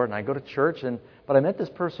love the Lord, and I go to church, but I met this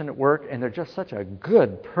person at work, and they're just such a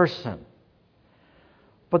good person.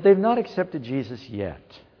 But they've not accepted Jesus yet.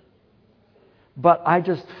 But I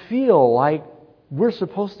just feel like we're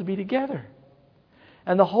supposed to be together.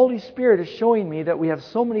 And the Holy Spirit is showing me that we have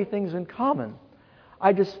so many things in common.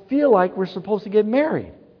 I just feel like we're supposed to get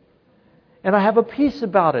married. And I have a peace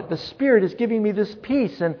about it. The Spirit is giving me this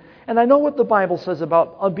peace. And I know what the Bible says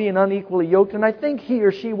about being unequally yoked. And I think he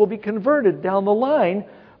or she will be converted down the line.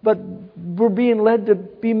 But we're being led to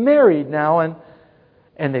be married now.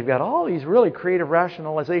 And they've got all these really creative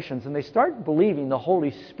rationalizations. And they start believing the Holy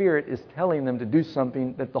Spirit is telling them to do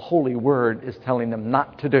something that the Holy Word is telling them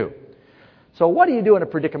not to do. So what do you do in a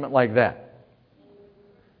predicament like that?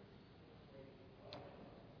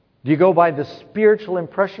 Do you go by the spiritual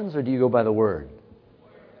impressions or do you go by the Word?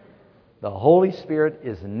 The Holy Spirit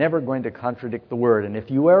is never going to contradict the Word. And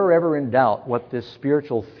if you are ever in doubt what this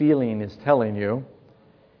spiritual feeling is telling you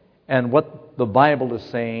and what the Bible is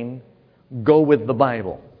saying, go with the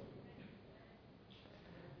Bible.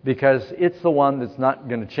 Because it's the one that's not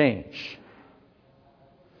going to change.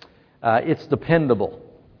 It's dependable.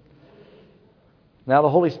 Now the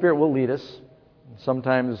Holy Spirit will lead us.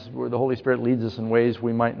 Sometimes the Holy Spirit leads us in ways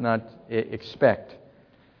we might not expect.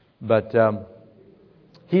 But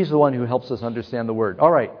He's the one who helps us understand the Word.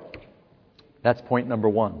 All right. That's point number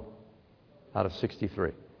 1 out of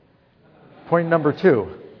 63. Point number 2.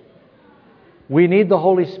 We need the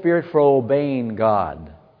Holy Spirit for obeying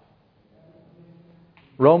God.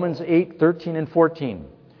 Romans 8:13 and 14.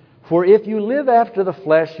 For if you live after the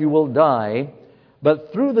flesh, you will die.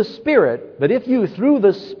 But if you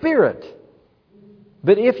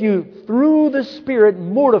through the Spirit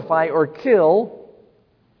mortify or kill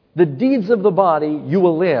the deeds of the body, you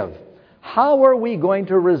will live. How are we going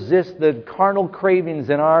to resist the carnal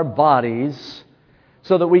cravings in our bodies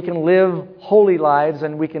so that we can live holy lives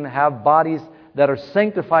and we can have bodies that are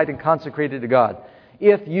sanctified and consecrated to God?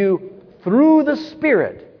 If you, through the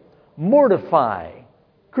Spirit,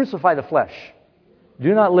 crucify the flesh.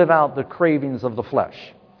 Do not live out the cravings of the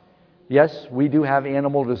flesh. Yes, we do have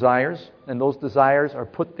animal desires, and those desires are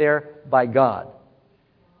put there by God.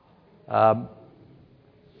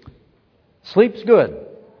 Sleep's good.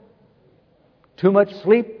 Too much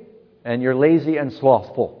sleep, and you're lazy and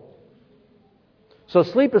slothful. So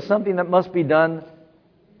sleep is something that must be done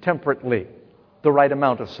temperately, the right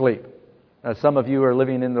amount of sleep. Some of you are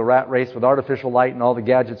living in the rat race with artificial light and all the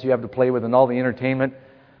gadgets you have to play with and all the entertainment.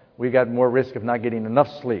 We've got more risk of not getting enough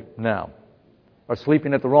sleep now, or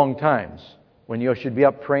sleeping at the wrong times. When you should be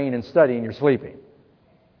up praying and studying, you're sleeping.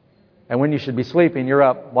 And when you should be sleeping, you're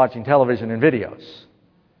up watching television and videos.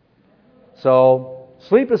 So,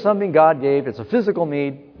 sleep is something God gave. It's a physical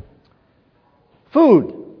need.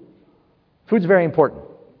 Food. Food's very important.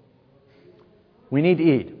 We need to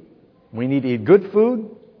eat. We need to eat good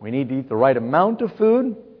food. We need to eat the right amount of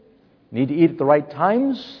food. We need to eat at the right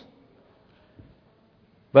times.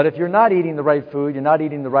 But if you're not eating the right food, you're not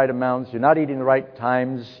eating the right amounts, you're not eating the right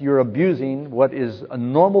times, you're abusing what is a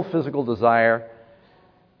normal physical desire,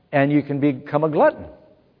 and you can become a glutton.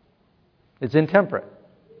 It's intemperate.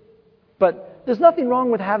 But there's nothing wrong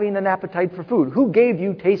with having an appetite for food. Who gave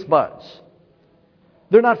you taste buds?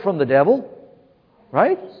 They're not from the devil,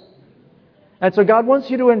 right? And so God wants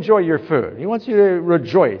you to enjoy your food. He wants you to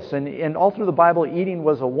rejoice. And all through the Bible, eating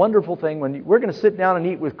was a wonderful thing. When we're going to sit down and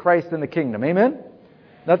eat with Christ in the kingdom. Amen?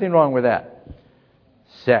 Nothing wrong with that.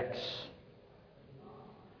 Sex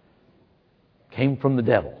came from the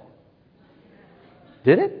devil.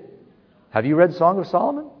 Did it? Have you read Song of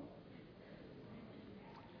Solomon?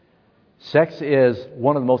 Sex is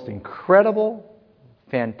one of the most incredible,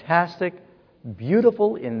 fantastic,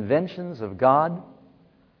 beautiful inventions of God.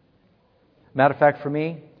 Matter of fact, for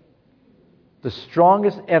me, the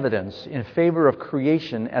strongest evidence in favor of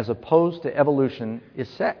creation as opposed to evolution is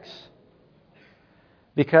sex.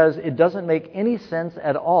 Because it doesn't make any sense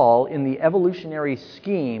at all in the evolutionary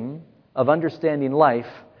scheme of understanding life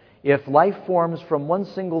if life forms from one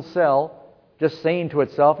single cell just saying to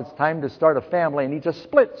itself, it's time to start a family, and it just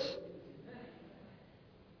splits.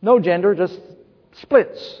 No gender, just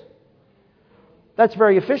splits. That's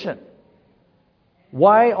very efficient.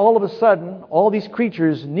 Why all of a sudden all these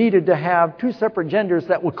creatures needed to have two separate genders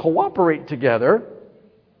that would cooperate together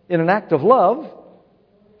in an act of love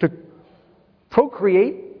to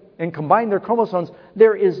procreate and combine their chromosomes?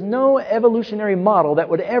 There is no evolutionary model that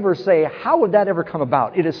would ever say, how would that ever come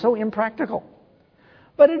about? It is so impractical.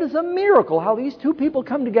 But it is a miracle how these two people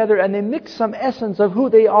come together and they mix some essence of who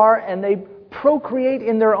they are and they procreate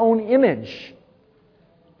in their own image.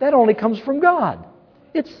 That only comes from God.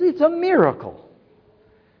 It's a miracle.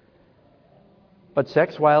 But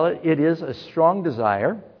sex, while it is a strong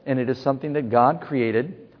desire, and it is something that God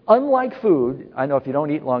created, unlike food, I know if you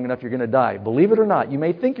don't eat long enough, you're going to die. Believe it or not, you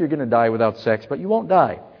may think you're going to die without sex, but you won't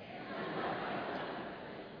die.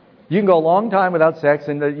 You can go a long time without sex,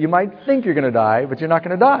 and you might think you're going to die, but you're not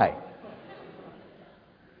going to die.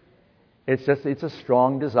 It's a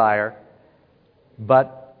strong desire.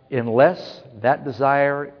 But unless that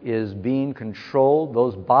desire is being controlled,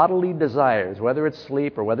 those bodily desires, whether it's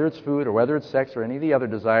sleep or whether it's food or whether it's sex or any of the other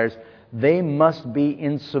desires, they must be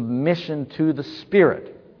in submission to the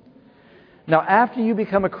Spirit. Now, after you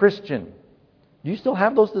become a Christian, do you still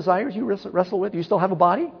have those desires you wrestle with? Do you still have a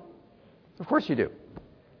body? Of course you do.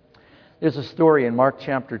 There's a story in Mark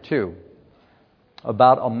chapter 2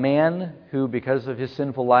 about a man who, because of his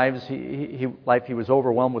sinful life, he was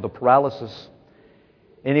overwhelmed with a paralysis.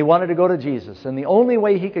 And he wanted to go to Jesus. And the only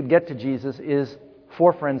way he could get to Jesus is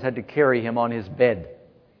 4 friends had to carry him on his bed.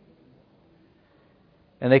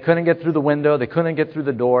 And they couldn't get through the window. They couldn't get through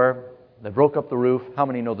the door. They broke up the roof. How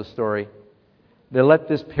many know the story? They let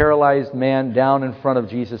this paralyzed man down in front of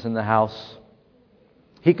Jesus in the house.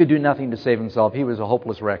 He could do nothing to save himself. He was a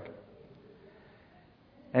hopeless wreck.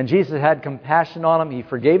 And Jesus had compassion on him. He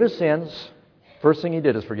forgave his sins. First thing he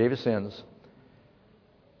did is forgave his sins.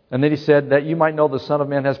 And then he said, that you might know the Son of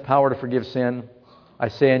Man has power to forgive sin, I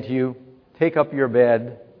say unto you, take up your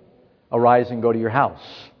bed, arise and go to your house.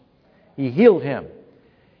 He healed him.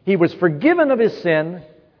 He was forgiven of his sin,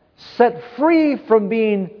 set free from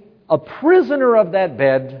being a prisoner of that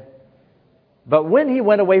bed. But when he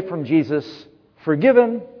went away from Jesus,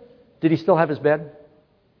 forgiven, did he still have his bed?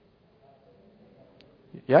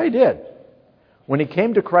 Yeah, he did. When he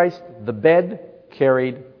came to Christ, the bed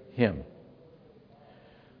carried him.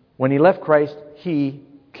 When he left Christ, he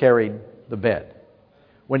carried the bed.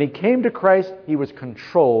 When he came to Christ, he was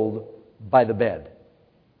controlled by the bed.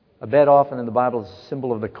 A bed often in the Bible is a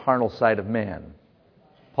symbol of the carnal side of man.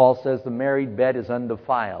 Paul says the married bed is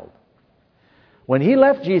undefiled. When he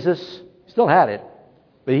left Jesus, he still had it,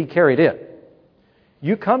 but he carried it.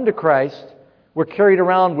 You come to Christ, we're carried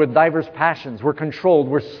around with diverse passions. We're controlled.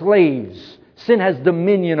 We're slaves. Sin has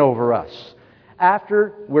dominion over us.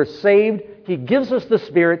 After we're saved, He gives us the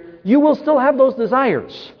Spirit. You will still have those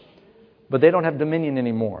desires, but they don't have dominion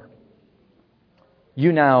anymore.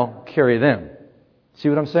 You now carry them. See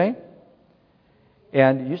what I'm saying?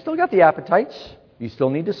 And you still got the appetites. You still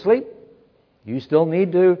need to sleep. You still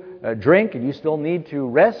need to drink, and you still need to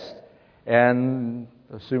rest. And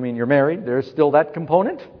assuming you're married, there's still that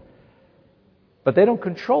component. But they don't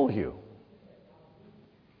control you.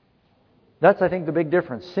 That's, I think, the big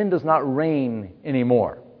difference. Sin does not reign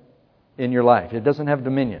anymore in your life. It doesn't have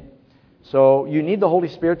dominion. So you need the Holy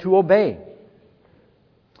Spirit to obey.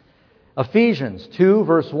 Ephesians 2,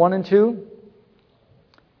 verse 1 and 2.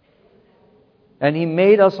 And He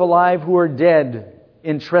made us alive who are dead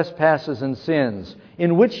in trespasses and sins,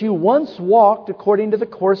 in which you once walked according to the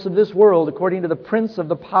course of this world, according to the prince of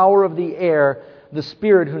the power of the air, the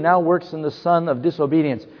spirit who now works in the son of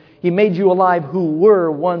disobedience. He made you alive who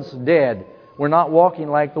were once dead. We're not walking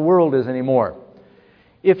like the world is anymore.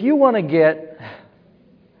 If you want to get...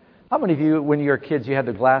 How many of you, when you were kids, you had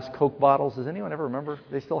the glass Coke bottles? Does anyone ever remember?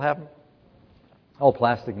 They still have them? All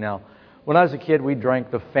plastic now. When I was a kid, we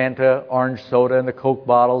drank the Fanta orange soda and the Coke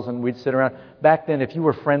bottles, and we'd sit around. Back then, if you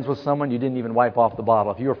were friends with someone, you didn't even wipe off the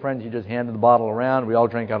bottle. If you were friends, you just handed the bottle around. We all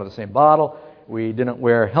drank out of the same bottle. We didn't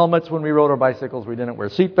wear helmets when we rode our bicycles. We didn't wear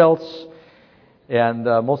seatbelts. And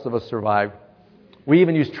most of us survived. We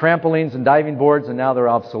even used trampolines and diving boards, and now they're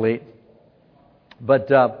obsolete.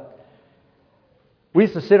 But we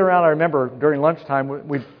used to sit around, I remember, during lunchtime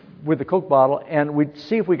with the Coke bottle, and we'd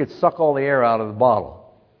see if we could suck all the air out of the bottle.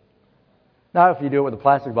 Now, if you do it with a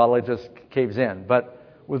plastic bottle, it just caves in. But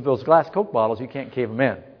with those glass Coke bottles, you can't cave them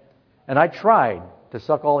in. And I tried to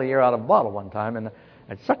suck all the air out of a bottle one time, and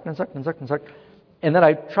I sucked and sucked and sucked and sucked. And then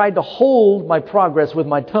I tried to hold my progress with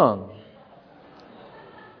my tongue.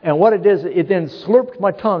 And what it did is it then slurped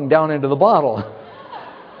my tongue down into the bottle.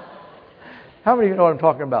 How many of you know what I'm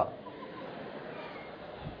talking about?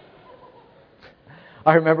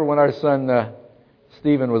 I remember when our son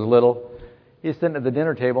Stephen was little, he was sitting at the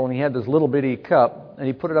dinner table and he had this little bitty cup and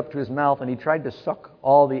he put it up to his mouth and he tried to suck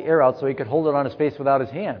all the air out so he could hold it on his face without his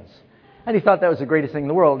hands. And he thought that was the greatest thing in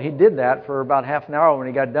the world. He did that for about half an hour. When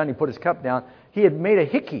he got done, he put his cup down. He had made a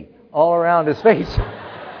hickey all around his face.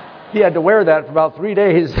 He had to wear that for about 3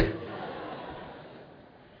 days.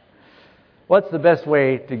 What's the best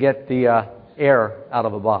way to get the air out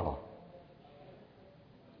of a bottle?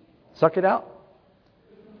 Suck it out.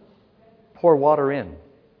 Pour water in.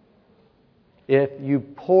 If you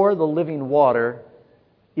pour the living water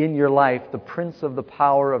in your life, the prince of the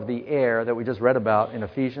power of the air that we just read about in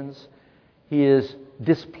Ephesians, he is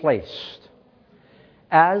displaced.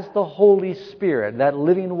 As the Holy Spirit, that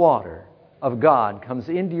living water of God, comes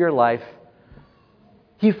into your life,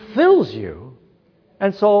 He fills you,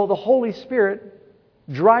 and so the Holy Spirit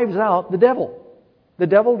drives out the devil. The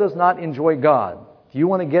devil does not enjoy God. If you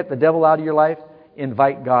want to get the devil out of your life,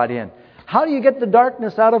 invite God in. How do you get the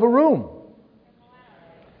darkness out of a room?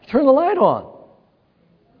 Turn the light on.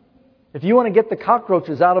 If you want to get the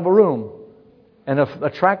cockroaches out of a room and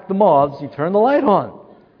attract the moths, you turn the light on.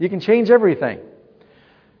 You can change everything.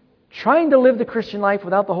 Trying to live the Christian life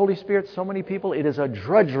without the Holy Spirit, so many people, it is a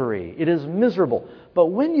drudgery. It is miserable. But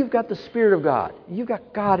when you've got the Spirit of God, you've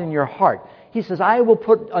got God in your heart. He says, I will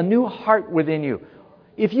put a new heart within you.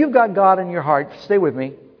 If you've got God in your heart, stay with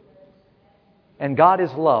me, and God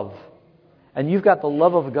is love, and you've got the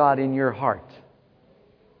love of God in your heart,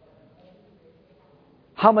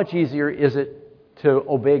 how much easier is it to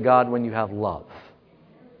obey God when you have love?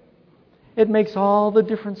 It makes all the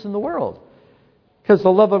difference in the world. Because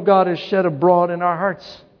the love of God is shed abroad in our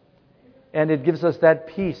hearts. And it gives us that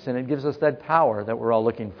peace and it gives us that power that we're all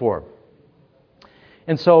looking for.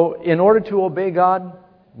 And so, in order to obey God,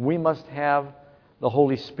 we must have the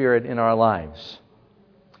Holy Spirit in our lives.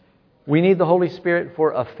 We need the Holy Spirit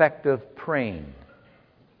for effective praying.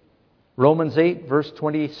 Romans 8, verse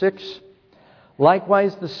 26.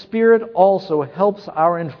 Likewise, the Spirit also helps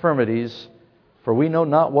our infirmities, for we know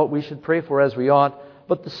not what we should pray for as we ought,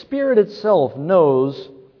 but the Spirit itself knows,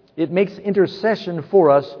 it makes intercession for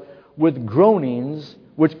us with groanings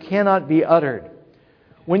which cannot be uttered.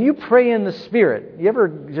 When you pray in the Spirit, you ever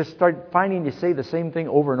just start finding you say the same thing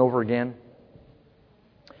over and over again?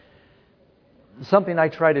 Something I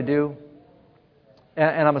try to do,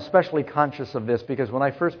 and I'm especially conscious of this because when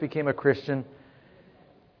I first became a Christian,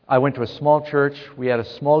 I went to a small church. We had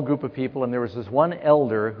a small group of people, and there was this one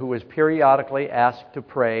elder who was periodically asked to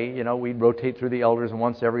pray. You know, we'd rotate through the elders, and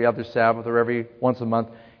once every other Sabbath or once a month,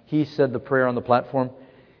 he said the prayer on the platform.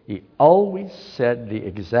 He always said the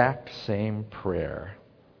exact same prayer.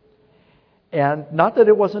 And not that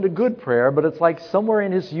it wasn't a good prayer, but it's like somewhere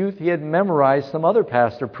in his youth he had memorized some other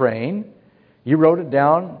pastor praying. He wrote it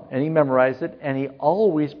down, and he memorized it, and he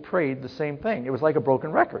always prayed the same thing. It was like a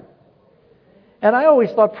broken record. And I always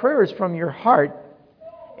thought prayer is from your heart.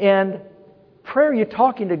 And prayer, you're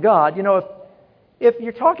talking to God. You know, If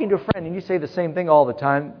you're talking to a friend and you say the same thing all the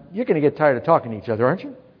time, you're going to get tired of talking to each other, aren't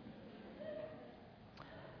you?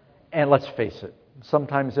 And let's face it,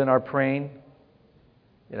 sometimes in our praying,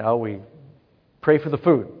 we pray for the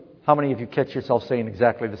food. How many of you catch yourself saying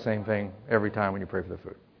exactly the same thing every time when you pray for the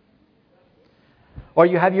food? Or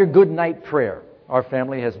you have your good night prayer. Our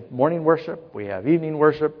family has morning worship, we have evening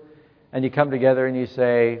worship, and you come together and you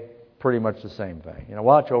say pretty much the same thing.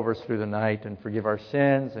 Watch over us through the night and forgive our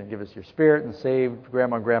sins and give us your Spirit and save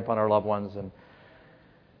Grandma and Grandpa and our loved ones. And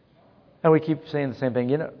we keep saying the same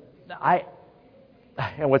thing.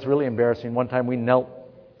 And what's really embarrassing, one time we knelt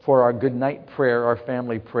for our good night prayer, our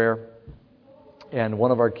family prayer, and one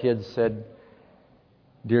of our kids said,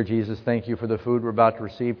 "Dear Jesus, thank you for the food we're about to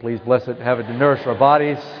receive. Please bless it, have it to nourish our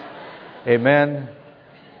bodies. Amen."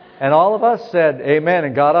 And all of us said amen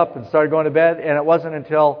and got up and started going to bed. And it wasn't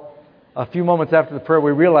until a few moments after the prayer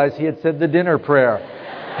we realized he had said the dinner prayer.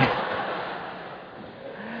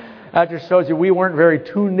 That just shows you we weren't very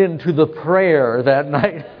tuned into the prayer that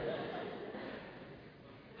night.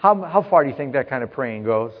 How far do you think that kind of praying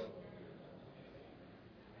goes?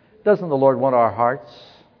 Doesn't the Lord want our hearts?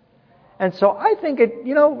 And so I think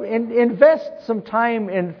invest some time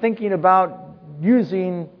in thinking about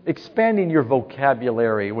expanding your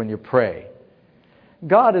vocabulary when you pray.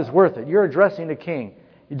 God is worth it. You're addressing a king.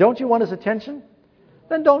 Don't you want his attention?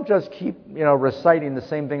 Then don't just keep, reciting the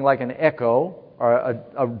same thing like an echo or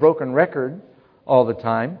a broken record all the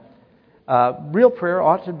time. Real prayer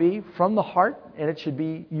ought to be from the heart, and it should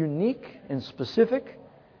be unique and specific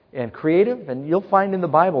and creative. And you'll find in the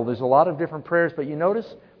Bible there's a lot of different prayers, but you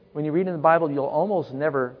notice when you read in the Bible, you'll almost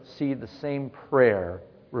never see the same prayer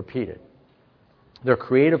repeated. They're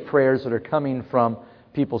creative prayers that are coming from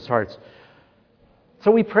people's hearts.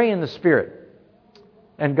 So we pray in the Spirit.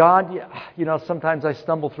 And God, sometimes I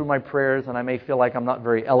stumble through my prayers and I may feel like I'm not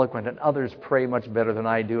very eloquent, and others pray much better than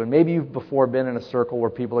I do. And maybe you've before been in a circle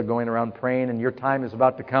where people are going around praying and your time is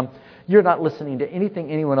about to come. You're not listening to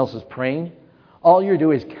anything anyone else is praying. All you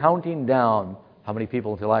do is counting down how many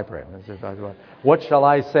people until I pray. What shall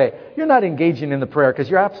I say? You're not engaging in the prayer because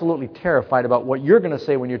you're absolutely terrified about what you're going to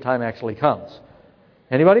say when your time actually comes.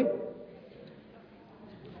 Anybody?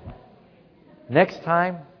 Next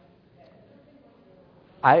time,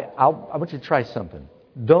 I want you to try something.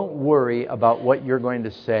 Don't worry about what you're going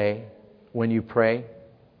to say when you pray,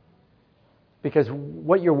 because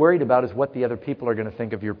what you're worried about is what the other people are going to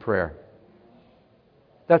think of your prayer.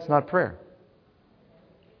 That's not prayer.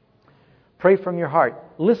 Pray from your heart.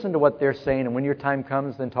 Listen to what they're saying, and when your time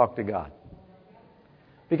comes, then talk to God.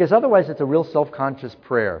 Because otherwise it's a real self-conscious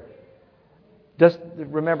prayer. Just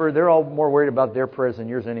remember, they're all more worried about their prayers than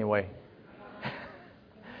yours anyway.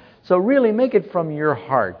 So really make it from your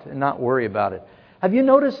heart and not worry about it. Have you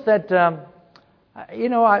noticed that,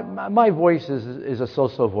 my voice is a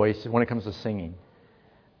so-so voice when it comes to singing.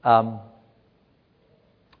 I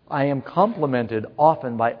am complimented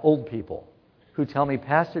often by old people who tell me,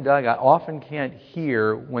 "Pastor Doug, I often can't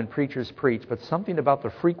hear when preachers preach, but something about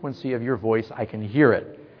the frequency of your voice, I can hear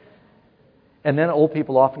it." And then old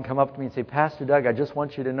people often come up to me and say, "Pastor Doug, I just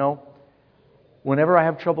want you to know, whenever I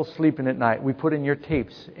have trouble sleeping at night, we put in your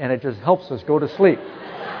tapes, and it just helps us go to sleep."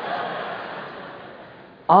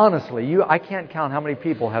 Honestly, I can't count how many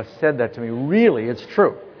people have said that to me. Really, it's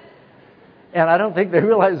true. And I don't think they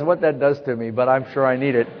realize what that does to me, but I'm sure I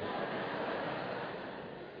need it.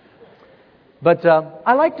 But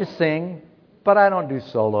I like to sing, but I don't do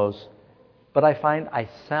solos. But I find I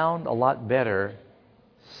sound a lot better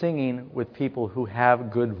singing with people who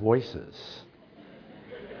have good voices.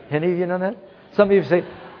 Any of you know that? Some of you say,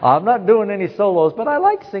 "I'm not doing any solos, but I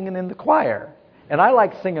like singing in the choir. And I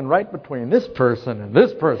like singing right between this person and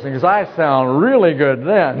this person because I sound really good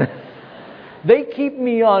then." They keep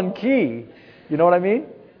me on key. You know what I mean?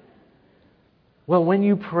 Well, when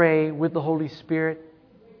you pray with the Holy Spirit,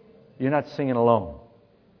 you're not singing alone.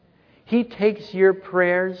 He takes your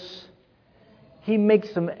prayers. He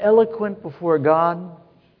makes them eloquent before God.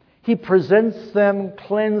 He presents them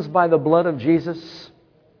cleansed by the blood of Jesus.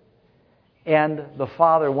 And the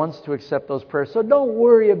Father wants to accept those prayers. So don't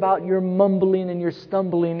worry about your mumbling and your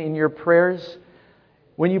stumbling in your prayers.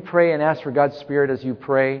 When you pray and ask for God's Spirit as you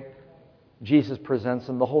pray, Jesus presents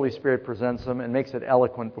them, the Holy Spirit presents them, and makes it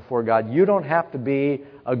eloquent before God. You don't have to be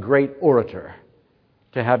a great orator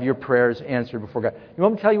to have your prayers answered before God. You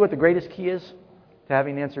want me to tell you what the greatest key is to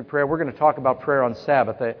having answered prayer? We're going to talk about prayer on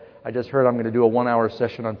Sabbath. I just heard I'm going to do a 1-hour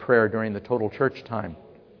session on prayer during the total church time.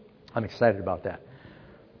 I'm excited about that.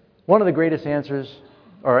 One of the greatest answers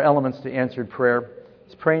or elements to answered prayer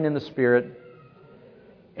is praying in the Spirit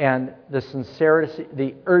and the sincerity,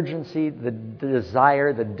 the urgency, the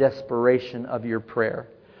desire, the desperation of your prayer.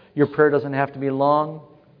 Your prayer doesn't have to be long.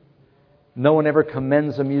 No one ever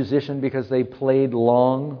commends a musician because they played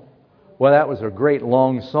long. Well, that was a great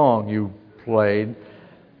long song you played.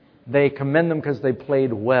 They commend them because they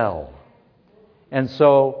played well. And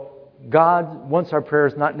so God wants our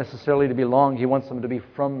prayers not necessarily to be long. He wants them to be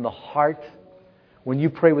from the heart. When you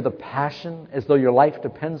pray with a passion, as though your life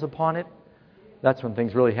depends upon it, that's when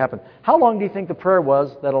things really happen. How long do you think the prayer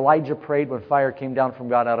was that Elijah prayed when fire came down from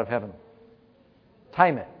God out of heaven?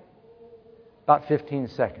 Time it. About 15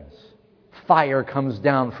 seconds. Fire comes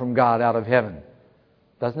down from God out of heaven.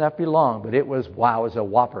 Doesn't have to be long, but it was a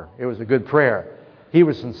whopper. It was a good prayer. He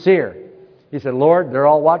was sincere. He said, Lord, they're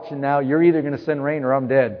all watching now. You're either going to send rain or I'm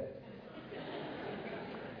dead.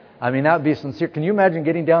 I mean, that would be sincere. Can you imagine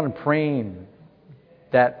getting down and praying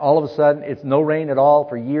that all of a sudden it's no rain at all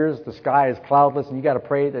for years, the sky is cloudless, and you got to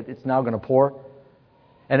pray that it's now going to pour?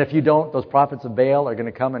 And if you don't, those prophets of Baal are going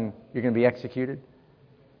to come and you're going to be executed?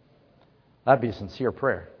 That'd be a sincere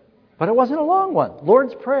prayer. But it wasn't a long one.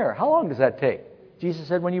 Lord's Prayer, how long does that take? Jesus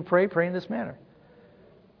said, when you pray, pray in this manner.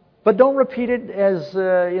 But don't repeat it as,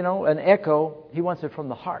 an echo. He wants it from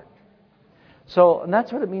the heart. So, and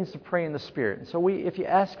that's what it means to pray in the Spirit. And so if you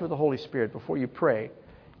ask for the Holy Spirit before you pray,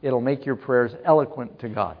 it'll make your prayers eloquent to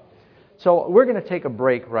God. So we're going to take a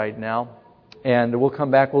break right now, and we'll come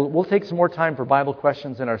back. We'll take some more time for Bible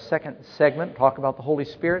questions in our second segment, talk about the Holy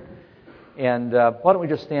Spirit. And why don't we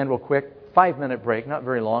just stand real quick? 5-minute break, not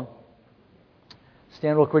very long.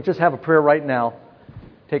 Stand real quick. Just have a prayer right now.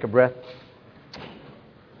 Take a breath.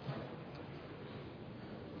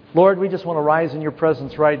 Lord, we just want to rise in your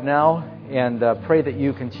presence right now and pray that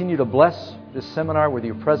you continue to bless this seminar with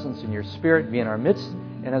your presence and your Spirit be in our midst,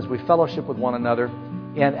 and as we fellowship with one another,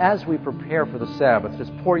 and as we prepare for the Sabbath,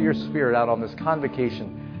 just pour your Spirit out on this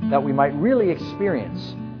convocation that we might really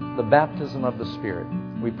experience the baptism of the Spirit.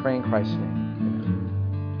 We pray in Christ's name. Amen.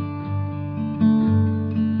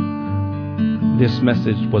 This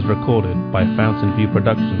message was recorded by Fountain View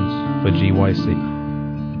Productions for GYC.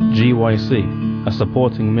 GYC, a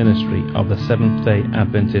supporting ministry of the Seventh-day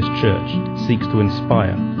Adventist Church, seeks to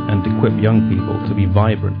inspire and equip young people to be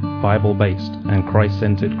vibrant, Bible-based and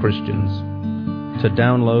Christ-centered Christians. To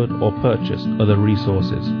download or purchase other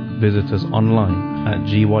resources, visit us online at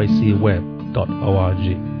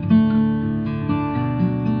gycweb.org.